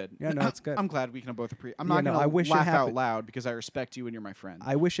 Okay, good. Yeah, no, it's good. I'm glad we can both appreciate. I'm Yeah, not no, going I to wish it laugh out happened- loud because I respect you and you're my friend.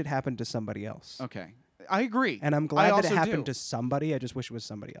 I wish it happened to somebody else. Okay, I agree. And I'm I glad that it also happened do. to somebody. I just wish it was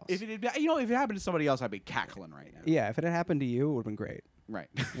somebody else. If it happened to somebody else, I'd be cackling right now. Yeah, if it had happened to you, it would have been great. Right.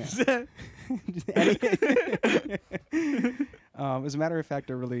 As a matter of fact,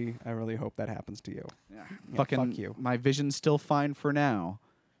 I really hope that happens to you. Yeah. Yeah, Fucking, fuck you. My vision's still fine for now,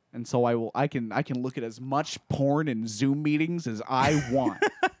 and so I can look at as much porn in Zoom meetings as I want.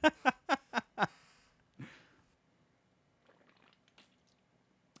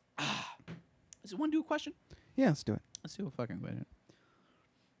 Does it want to do a question? Yeah, let's do it. Let's do a fucking question.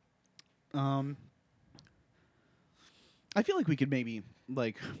 I feel like we could maybe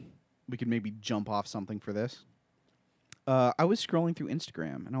jump off something for this. I was scrolling through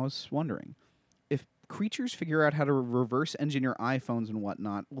Instagram and I was wondering if creatures figure out how to reverse engineer iPhones and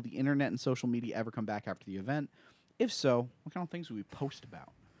whatnot, will the internet and social media ever come back after the event? If so, what kind of things would we post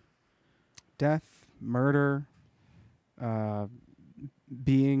about? Death, murder,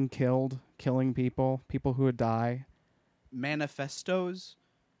 being killed, killing people who would die. Manifestos,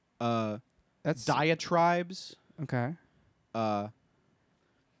 That's diatribes, okay.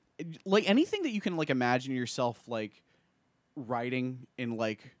 like anything that you can like imagine yourself like writing in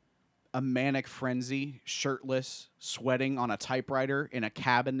like a manic frenzy, shirtless, sweating on a typewriter in a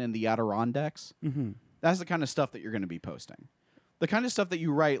cabin in the Adirondacks. Mm-hmm. That's the kind of stuff that you're going to be posting. The kind of stuff that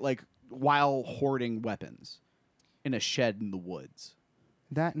you write like while hoarding weapons in a shed in the woods.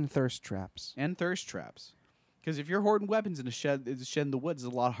 That and thirst traps. And thirst traps. Because if you're hoarding weapons in a shed in the woods,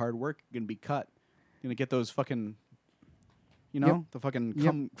 it's a lot of hard work. You're going to be cut. You're going to get those fucking, the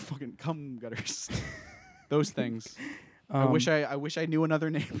fucking cum gutters. Those things. I wish I knew another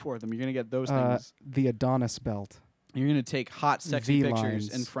name for them. You're going to get those things. The Adonis belt. You're going to take hot, sexy pictures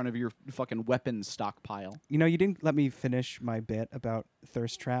V-lines. in front of your fucking weapons stockpile. You know, you didn't let me finish my bit about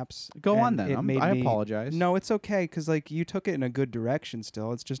thirst traps. Go on and then. it made I me- apologize. No, it's okay because like you took it in a good direction.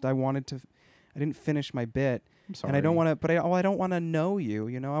 Still, it's just I didn't finish my bit, I'm sorry. and I don't want to. But I don't want to know you.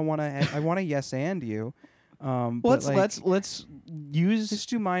 You know, I want to yes and you. But Let's use. just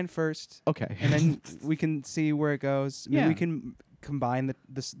do mine first, Okay. and then we can see where it goes. Maybe Yeah. we can combine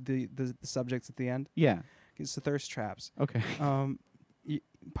the subjects at the end. Yeah. It's the thirst traps. Okay.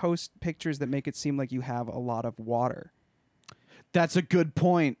 Post pictures that make it seem like you have a lot of water. That's a good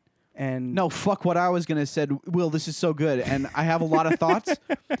point. And No, fuck what I was gonna said. Will, this is so good, and I have a lot of thoughts,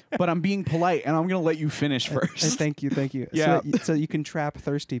 but I'm being polite, and I'm gonna let you finish first. thank you. Yeah. So you can trap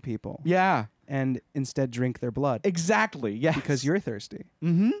thirsty people Yeah. and instead drink their blood Exactly. Yeah. because you're thirsty.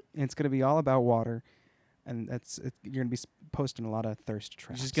 Mm-hmm. And it's going to be all about water, and you're going to be posting a lot of thirst You're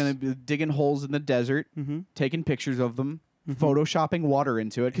traps. just gonna be digging holes in the desert, Mm-hmm. taking pictures of them, photoshopping water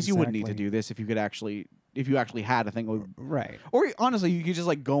into it, because you wouldn't need to Exactly. do this if you actually had a thing. Right. Or honestly, you could just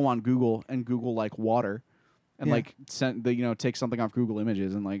like go on Google and Google like water, and Yeah. like send take something off Google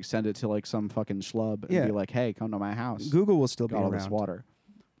Images and like send it to like some fucking schlub and Yeah. be like, hey, come to my house. Google will still be Got all around. this water.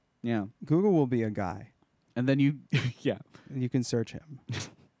 Yeah. Google will be a guy. And then you, yeah, You can search him.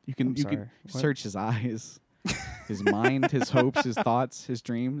 you can I'm you sorry. can What? search his eyes, his mind, his hopes, his thoughts, his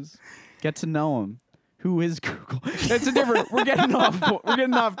dreams. Get to know him. Who is Google? It's a different. We're getting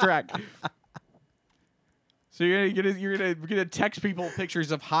off track. So you're gonna text people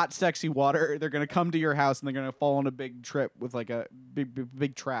pictures of hot, sexy water. They're gonna come to your house and they're gonna fall on a big trip with like a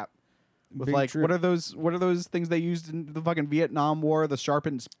big trap. With Big like trip. what are those things they used in the fucking Vietnam War? The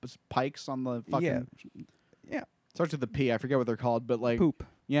sharpened pikes on the fucking Yeah. starts with a P. I forget what they're called, but like Poop.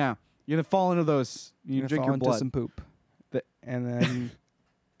 yeah, you're gonna fall into those. You You're gonna drink fall your into blood. some poop. The- And then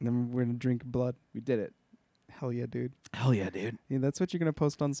we're gonna drink blood. We did it. Hell yeah, dude. Hell yeah, dude. Yeah, that's what you're gonna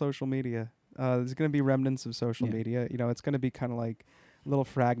post on social media. There's gonna be remnants of social Yeah. media. You know, it's gonna be kind of like a little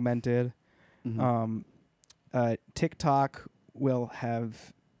fragmented. Mhm. TikTok will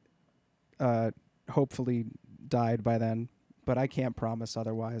have hopefully died by then, but I can't promise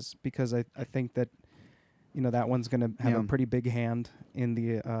otherwise because I think that that one's gonna have Yeah. a pretty big hand in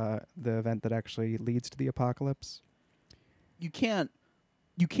the event that actually leads to the apocalypse. You can't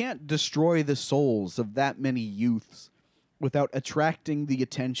destroy the souls of that many youths without attracting the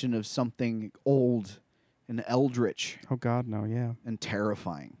attention of something old and eldritch Oh God, no. Yeah. and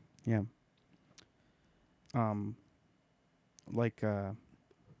terrifying. Yeah. Like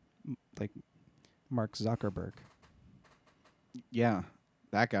like Mark Zuckerberg. Yeah,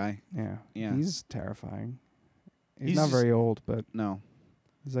 that guy. Yeah. Yeah. He's terrifying. He's He's not just- very old, but No.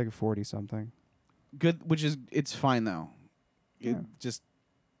 he's like 40 something. Good, which is, it's fine though. It Yeah. just,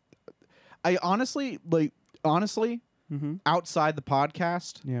 I honestly, Mm-hmm. outside the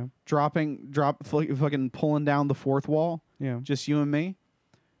podcast, Yeah. fucking pulling down the fourth wall, Yeah. just you and me.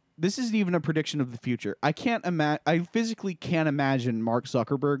 This isn't even a prediction of the future. I physically can't imagine Mark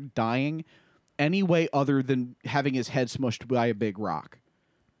Zuckerberg dying any way other than having his head smushed by a big rock.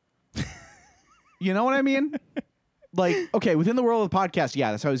 You know what I mean? Like, okay, within the world of the podcast, yeah,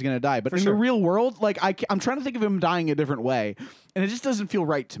 that's how he's going to die. But For in sure. the real world, like, I'm trying to think of him dying a different way, and it just doesn't feel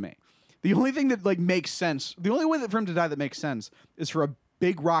right to me. The only thing that, like, makes sense, the only way that for him to die that makes sense is for a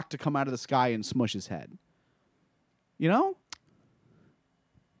big rock to come out of the sky and smush his head. You know?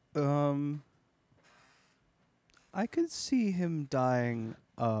 I could see him dying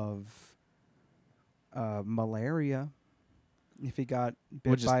of malaria if he got bit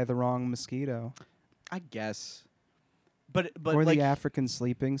Which is- by the wrong mosquito. I guess. But Or like, the African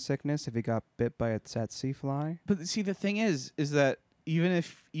sleeping sickness if he got bit by a tsetse fly. but see, the thing is that even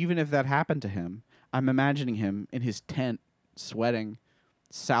if that happened to him, I'm imagining him in his tent, sweating,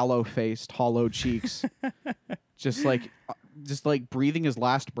 sallow-faced, hollow cheeks, just like breathing his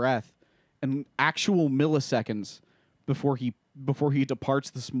last breath, and actual milliseconds before he departs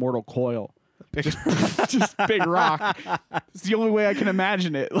this mortal coil. Just big rock. It's the only way I can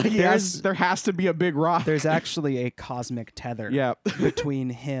imagine it. Like, there has to be a big rock. There's actually a cosmic tether Yeah.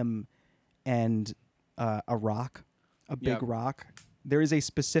 between him and a rock, a big Yep. rock. There is a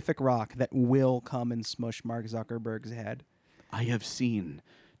specific rock that will come and smush Mark Zuckerberg's head. I have seen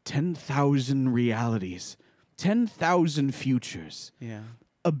 10,000 realities, 10,000 futures, Yeah.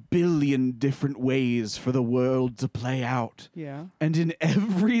 a billion different ways for the world to play out. Yeah. And in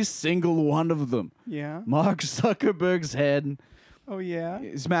every single one of them, Yeah. Mark Zuckerberg's head Oh, yeah.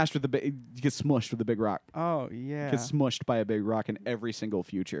 is smashed with gets smushed with a big rock. Oh, yeah. Gets smushed by a big rock in every single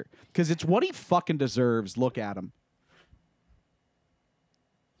future. Because it's what he fucking deserves. Look at him.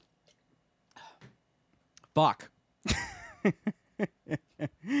 Fuck.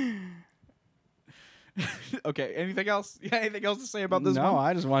 Okay, anything else? Yeah, anything else to say about this No, one?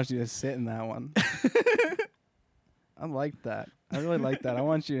 I just want you to sit in that one. I like that. I really like that. I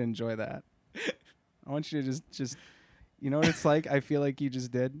want you to enjoy that. I want you to just you know what it's like? I feel like you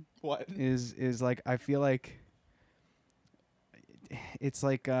just did What? is like I feel like it's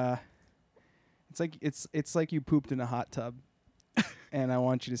like it's like you pooped in a hot tub and I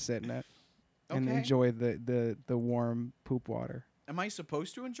want you to sit in it and Okay. enjoy the warm poop water. Am I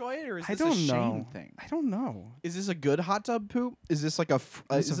supposed to enjoy it, or is I this don't a shame know. thing? I don't know. Is this a good hot tub poop? Is this like a?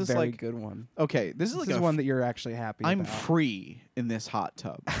 It's is a this very like good one. okay? This is This like is a one that you're actually happy I'm about. free in this hot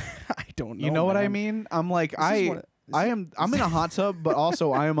tub. I don't know. You know what I man. mean? I'm like This is one- I'm in a hot tub, but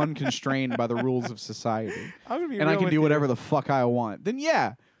also I am unconstrained by the rules of society, I'm gonna be and I real can with do you. whatever the fuck I want. Then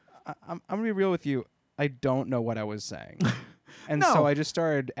yeah, I'm gonna be real with you. I don't know what I was saying, and No. so I just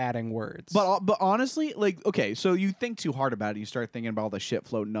started adding words. but honestly, like okay, so you think too hard about it. You start thinking about all the shit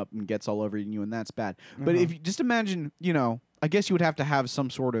floating up and gets all over you, and that's bad. But if you just imagine, I guess you would have to have some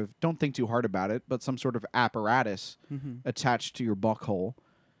sort of, don't think too hard about it, but some sort of apparatus attached to your buckhole,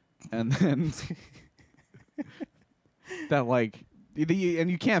 and then that like. And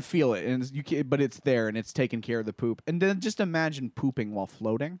you can't feel it, and but it's there, and it's taking care of the poop. And then just imagine pooping while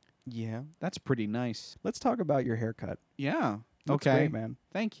floating. yeah, That's pretty nice. let's talk about your haircut. Yeah. Looks Okay. great, man.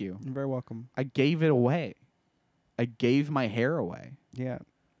 Thank you. You're very welcome. I gave it away. I gave my hair away. Yeah.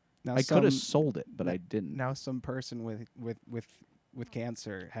 Now I could have sold it, but I didn't. Now some person with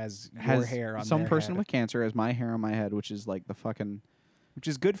cancer has your Has hair on some their person head, with cancer has my hair on my head, which is like the fucking which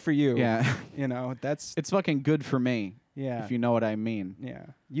is good for you. yeah. You know that's It's fucking good for me, yeah. if you know what I mean. Yeah.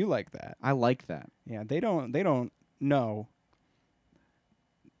 You like that. I like that. Yeah. They don't know.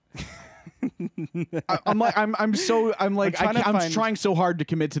 I'm like I'm trying to I'm find- trying so hard to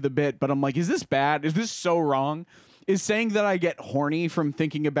commit to the bit, but I'm like, is this bad? Is this so wrong? Is saying that I get horny from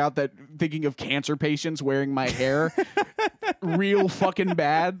thinking of cancer patients wearing my hair real fucking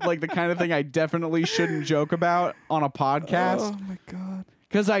bad? Like the kind of thing I definitely shouldn't joke about on a podcast? Oh my god.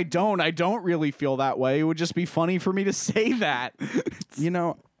 Because I don't really feel that way. It would just be funny for me to say that. You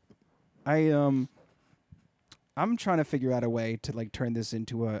know, I'm trying to figure out a way to like turn this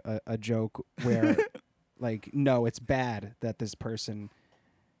into a joke where like no, it's bad that this person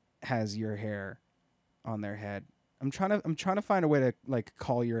has your hair on their head. I'm trying to find a way to like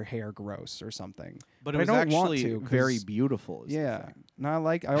call your hair gross or something. But I it was don't want actually to, very 'cause- beautiful. Is the Yeah. thing. No,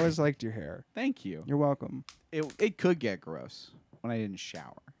 I always liked your hair. Thank you. You're welcome. It could get gross when I didn't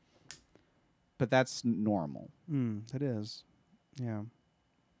shower, but that's normal. It is. Yeah.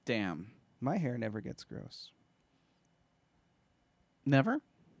 Damn. My hair never gets gross. Never.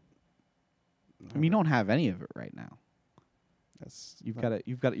 I mean, you don't have any of it right now. You've got it.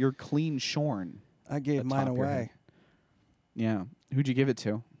 You're clean shorn. I gave mine top of your head. away. Yeah. Who'd you give it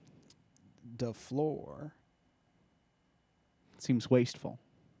to? The floor. Seems wasteful.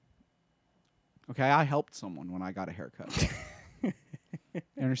 Okay, I helped someone when I got a haircut. You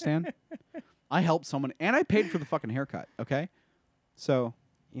understand? I helped someone, and I paid for the fucking haircut. Okay, so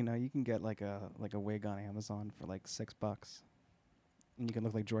You know, you can get like a wig on Amazon for like $6, and you can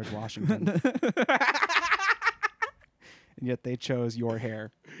look like George Washington. And yet they chose your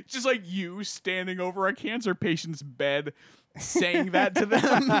hair. it's just like you standing over a cancer patient's bed, saying that to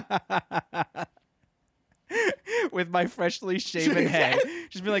them. With my freshly shaven head.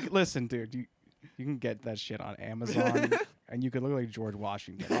 Just be like, listen, dude, you can get that shit on Amazon, and you could look like George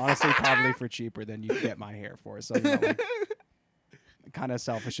Washington. Honestly, probably for cheaper than you get my hair for. So, you know, like, kind of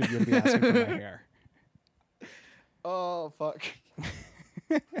selfish of you to be asking for my hair. Oh fuck!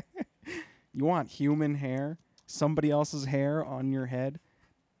 You want human hair? Somebody else's hair on your head?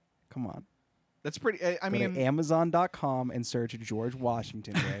 Come on. That's pretty. I Go mean, to Amazon.com and search George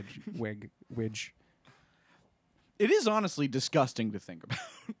Washington wig. it is honestly disgusting to think about.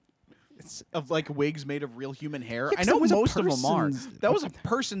 Of like wigs made of real human hair. Yeah, I 'cause know that was a most of them are. person's- That was a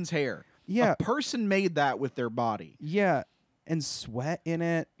person's hair. Yeah. A person made that with their body. Yeah, and sweat in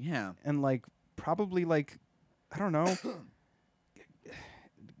it, Yeah. and like probably like, I don't know,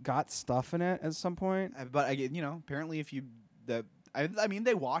 got stuff in it at some point. But I get, apparently if you I mean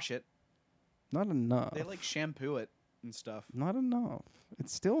they wash it. Not enough. They like shampoo it and stuff. Not enough.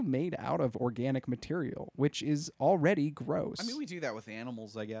 It's still made out of organic material, which is already gross. I mean we do that with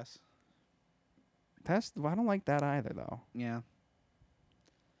animals, I guess. I don't like that either, though. Yeah.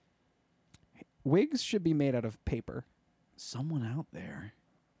 Wigs should be made out of paper. Someone out there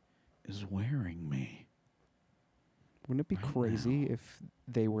is wearing me. Wouldn't it be Right crazy now. if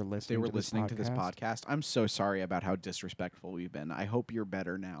they were listening? They were to listening to this podcast? podcast. I'm so sorry about how disrespectful we've been. I hope you're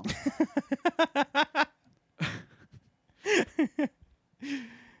better now.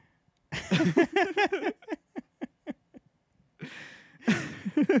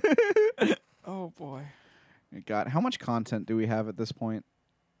 Oh boy. God, how much content do we have at this point?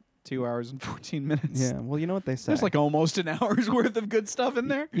 2 hours and 14 minutes. Yeah. Well, you know what they say. There's like almost an hour's worth of good stuff in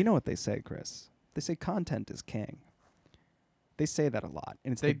there. You know what they say, Chris. They say content is king. They say that a lot,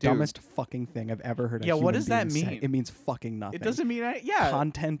 and it's They the do. dumbest fucking thing I've ever heard. Yeah, what human does that being say. mean? It means fucking nothing. It doesn't mean yeah.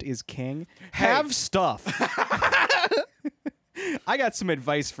 Content is king. Hey. Have stuff. I got some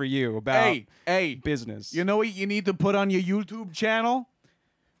advice for you about Hey, business. you know what you need to put on your YouTube channel?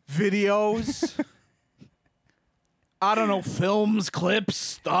 Videos. I don't know, films, clips,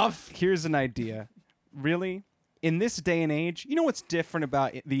 stuff. Here's an idea. Really? In this day and age, you know what's different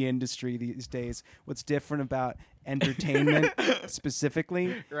about the industry these days? What's different about entertainment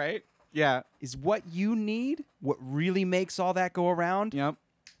specifically Right? Yeah. is what you need, what really makes all that go around? Yep.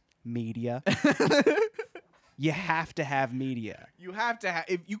 Media. You have to have media. You have to have.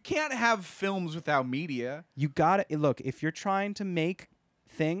 If you can't have films without media. You got to look, if you're trying to make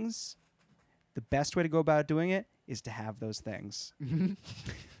things, the best way to go about doing it is to have those things.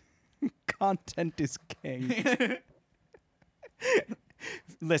 Content is king.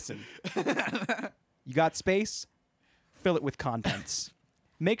 Listen. You got space? Fill it with contents.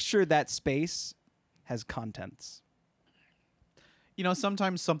 Make sure that space has contents.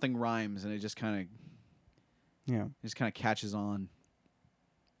 Sometimes something rhymes and it just kind Yeah. of catches on.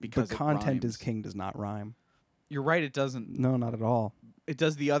 Because But it content rhymes. is king does not rhyme. You're right. It doesn't. No, not at all. It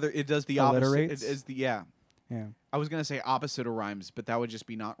does the other. It does the Alliterates? opposite. It is the yeah. Yeah. I was gonna say opposite of rhymes, but that would just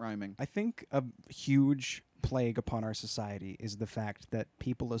be not rhyming. I think a huge plague upon our society is the fact that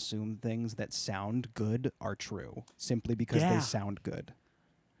people assume things that sound good are true simply because Yeah. they sound good.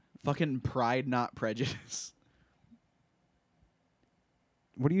 Fucking pride, not prejudice.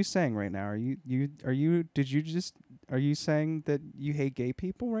 What are you saying right now? Are you saying that you hate gay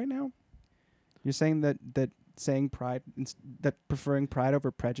people right now? You're saying that saying pride that preferring pride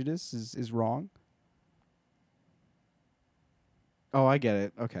over prejudice is wrong? Oh, I get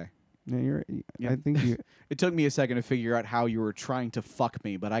it. Okay. No, Yep. I think you It took me a second to figure out how you were trying to fuck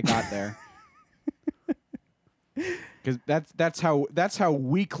me, but I got there. Because that's how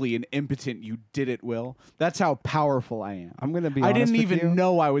weakly and impotent you did it, Will. That's how powerful I am. I'm gonna be. I honest didn't with you. even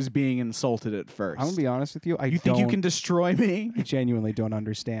know I was being insulted at first. I'm gonna be honest with you. You think you can destroy me? I genuinely don't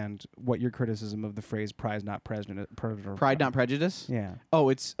understand what your criticism of the phrase "pride not prejudice." Pride not prejudice? Yeah. Oh,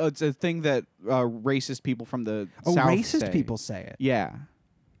 it's a thing that racist people from the Oh, South racist say. people say it. Yeah.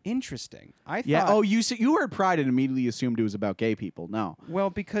 Interesting. I thought. Yeah. Oh, you heard pride and immediately assumed it was about gay people. No.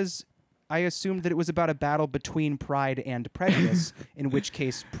 Well, because I assumed that it was about a battle between pride and prejudice, in which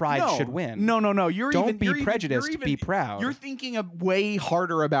case pride should win. No. Don't be prejudiced, be proud. You're thinking way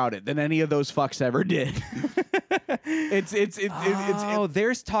harder about it than any of those fucks ever did.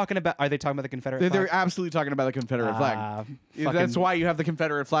 They're talking about. Are they talking about the Confederate flag? They're absolutely talking about the Confederate flag. That's why you have the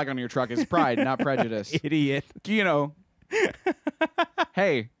Confederate flag on your truck. Is pride, not prejudice. Idiot. You know.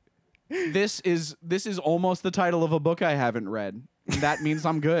 Hey, this is almost the title of a book I haven't read. That means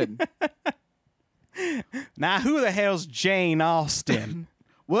I'm good. Now, who the hell's Jane Austen?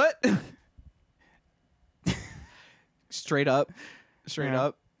 What? Straight up.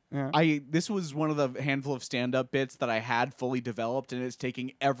 Yeah. This was one of the handful of stand-up bits that I had fully developed, and it's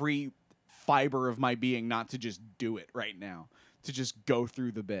taking every fiber of my being not to just do it right now, to just go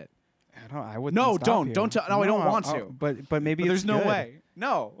through the bit. I wouldn't. No, stop don't. you. Don't. No, I don't want to. But maybe there's no good. way.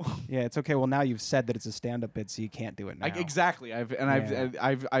 No. Yeah, it's okay. Well, now you've said that it's a stand-up bit, so you can't do it now. Exactly. I've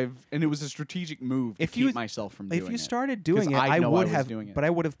and it was a strategic move to keep myself from doing it. If you started doing it, I would have. But I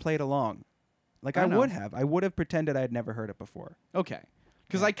would have played along. Like I would have. I would have pretended I had never heard it before. Okay.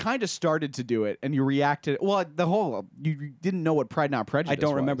 Because I kind of started to do it, and you reacted. Well, you didn't know what Pride Not Prejudice. I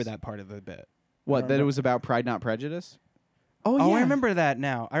don't was. remember that part of the bit. What? That it was about Pride Not Prejudice. Oh, yeah. I remember that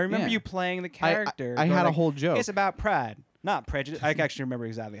now. I remember you playing the character. I had a whole joke. It's about pride, not prejudice. I actually remember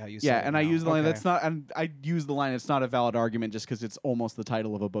exactly how you said it. Yeah, and I used the line. Okay. That's not. And I used the line. It's not a valid argument just because it's almost the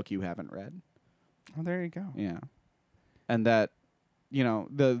title of a book you haven't read. Oh, there you go. Yeah, and that,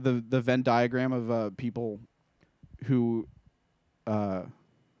 the Venn diagram of people who,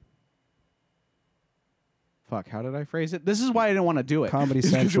 fuck, how did I phrase it? This is why I didn't want to do it. Comedy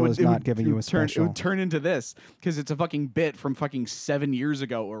Central is not giving you a special. It would turn into this because it's a fucking bit from fucking 7 years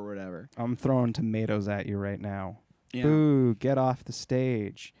ago or whatever. I'm throwing tomatoes at you right now. Yeah. Boo, get off the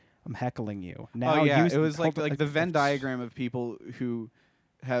stage. I'm heckling you. Now it was like the Venn diagram of people who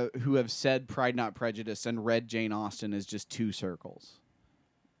have said Pride Not Prejudice and read Jane Austen as just two circles.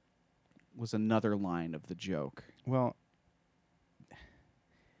 Was another line of the joke. Well,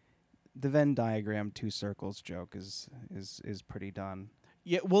 the Venn diagram 2 circles joke is pretty done.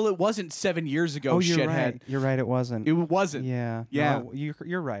 Yeah, well, it wasn't 7 years ago. You're shithead. right. You're right. It wasn't. It wasn't. Yeah. Yeah. No,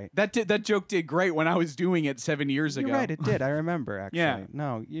 you're right. That joke did great when I was doing it 7 years ago. You're right. It did. I remember actually. Yeah.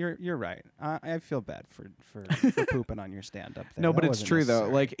 No, you're right. I feel bad for pooping on your stand up there. No, but That it's wasn't true though.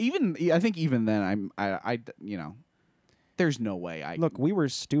 necessary. Like I think even then there's no way I Look, we were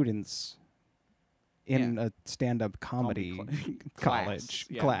students in a stand-up comedy college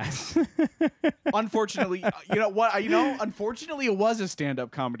class. Unfortunately, unfortunately it was a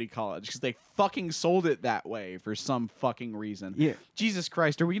stand-up comedy college because they fucking sold it that way for some fucking reason. Yeah. Jesus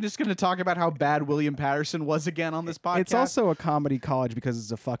Christ, are we just going to talk about how bad William Patterson was again on this podcast? It's also a comedy college because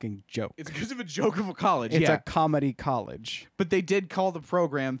it's a fucking joke. It's because of a joke of a college. It's a comedy college. But they did call the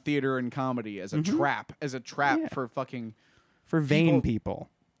program theater and comedy as a trap, for fucking for vain people.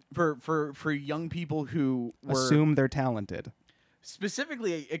 For young people who were assume they're talented.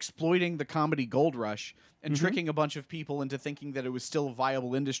 Specifically exploiting the comedy gold rush and tricking a bunch of people into thinking that it was still a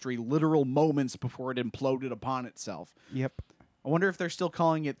viable industry literal moments before it imploded upon itself. Yep. I wonder if they're still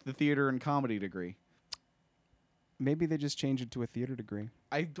calling it the theater and comedy degree. Maybe they just changed it to a theater degree.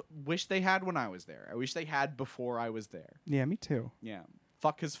 I wish they had when I was there. I wish they had before I was there. Yeah, me too. Yeah.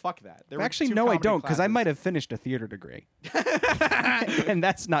 Fuck that. Actually, no, I don't, because I might have finished a theater degree. And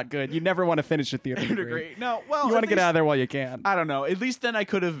that's not good. You never want to finish a theater degree. No, well, you want to get out of there while you can. I don't know. At least then I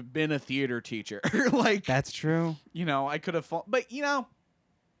could have been a theater teacher. That's true. I could have but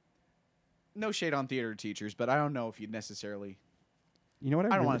no shade on theater teachers, but I don't know if you'd necessarily. You know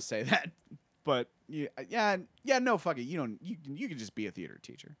what? I don't want to say that, but yeah, no, fuck it. You can just be a theater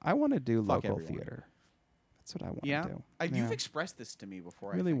teacher. I want to do Fuck local everyone. theater. That's what I want to do. You've expressed this to me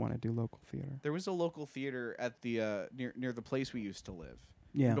before. I really want to do local theater. There was a local theater at the near the place we used to live.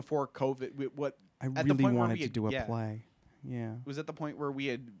 Yeah. Before COVID, I really wanted to do a play. Yeah. It was at the point where we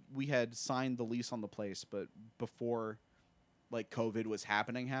had signed the lease on the place, but before like COVID was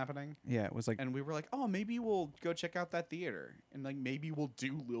happening. Yeah, it was like, and we were like, oh, maybe we'll go check out that theater, and like maybe we'll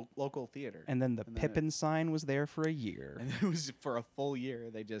do local theater. And then the Pippin sign was there for a year. And it was for a full year.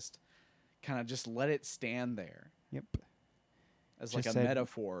 They just kind of just let it stand there. Yep. As like a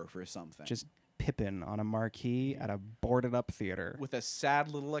metaphor for something. Just Pippin on a marquee at a boarded up theater. With a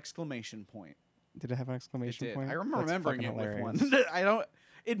sad little exclamation point. Did it have an exclamation point? I remember That's remembering fucking it hilarious. with one.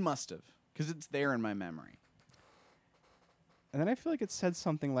 It must have, because it's there in my memory. And then I feel like it said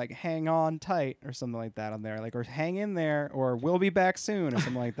something like "hang on tight" or something like that on there, like, or "hang in there" or "we'll be back soon" or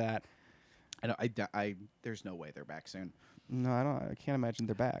something like that. There's no way they're back soon. No, I can't imagine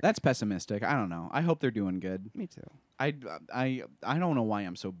they're back. That's pessimistic. I don't know. I hope they're doing good. Me too. I don't know why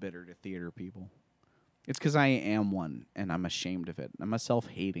I'm so bitter to theater people. It's because I am one, and I'm ashamed of it. I'm a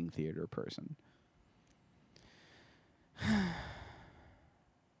self-hating theater person.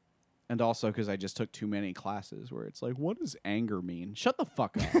 And also because I just took too many classes where it's like, what does anger mean? Shut the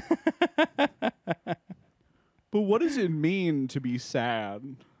fuck up. But what does it mean to be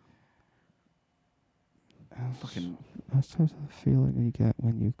sad? Fucking That's the feeling you get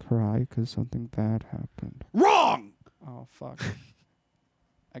when you cry because something bad happened. wrong. Oh, fuck.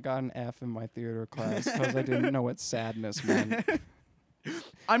 I got an F in my theater class because I didn't know what sadness meant.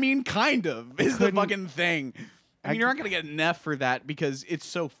 I mean, kind of is the Couldn't- fucking thing. I mean, you're not gonna get an F for that because it's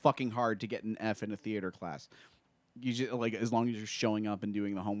so fucking hard to get an F in a theater class. You just, like, as long as you're showing up and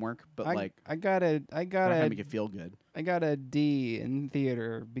doing the homework. But I got a not gonna make it feel good. I got a D in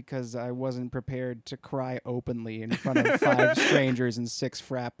theater because I wasn't prepared to cry openly in front of 5 strangers and 6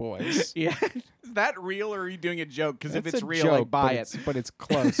 frat boys. Yeah, is that real or are you doing a joke? Because if That's it's a real, joke, like, buy it. But it's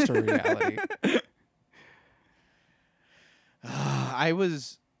close to reality. I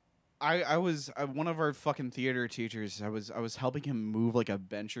was one of our fucking theater teachers. I was helping him move like a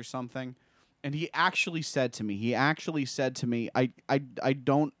bench or something, and he actually said to me, I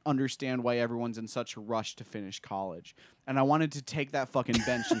don't understand why everyone's in such a rush to finish college. And I wanted to take that fucking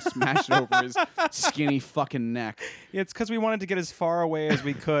bench and smash it over his skinny fucking neck. It's because we wanted to get as far away as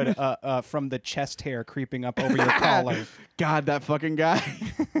we could from the chest hair creeping up over your collar. God, that fucking guy.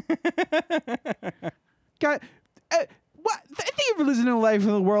 God. Thank you for listening to Life in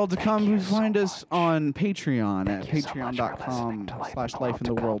the World to Come. You find us on Patreon at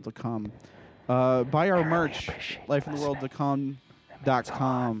patreon.com/lifeintheworld.com. Buy our merch,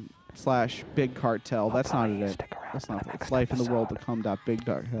 lifeintheworld.com.com/big cartel. That's not it. That's not it. It's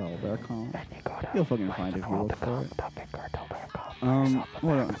lifeintheworld.com.big.hell.com. You'll fucking find it if you look for it.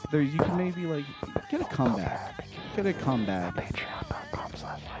 What else? There, you can maybe like get a comeback. Get a comeback.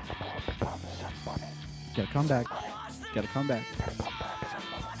 Get a comeback. Gotta come back.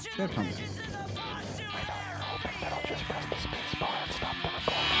 Gotta come back.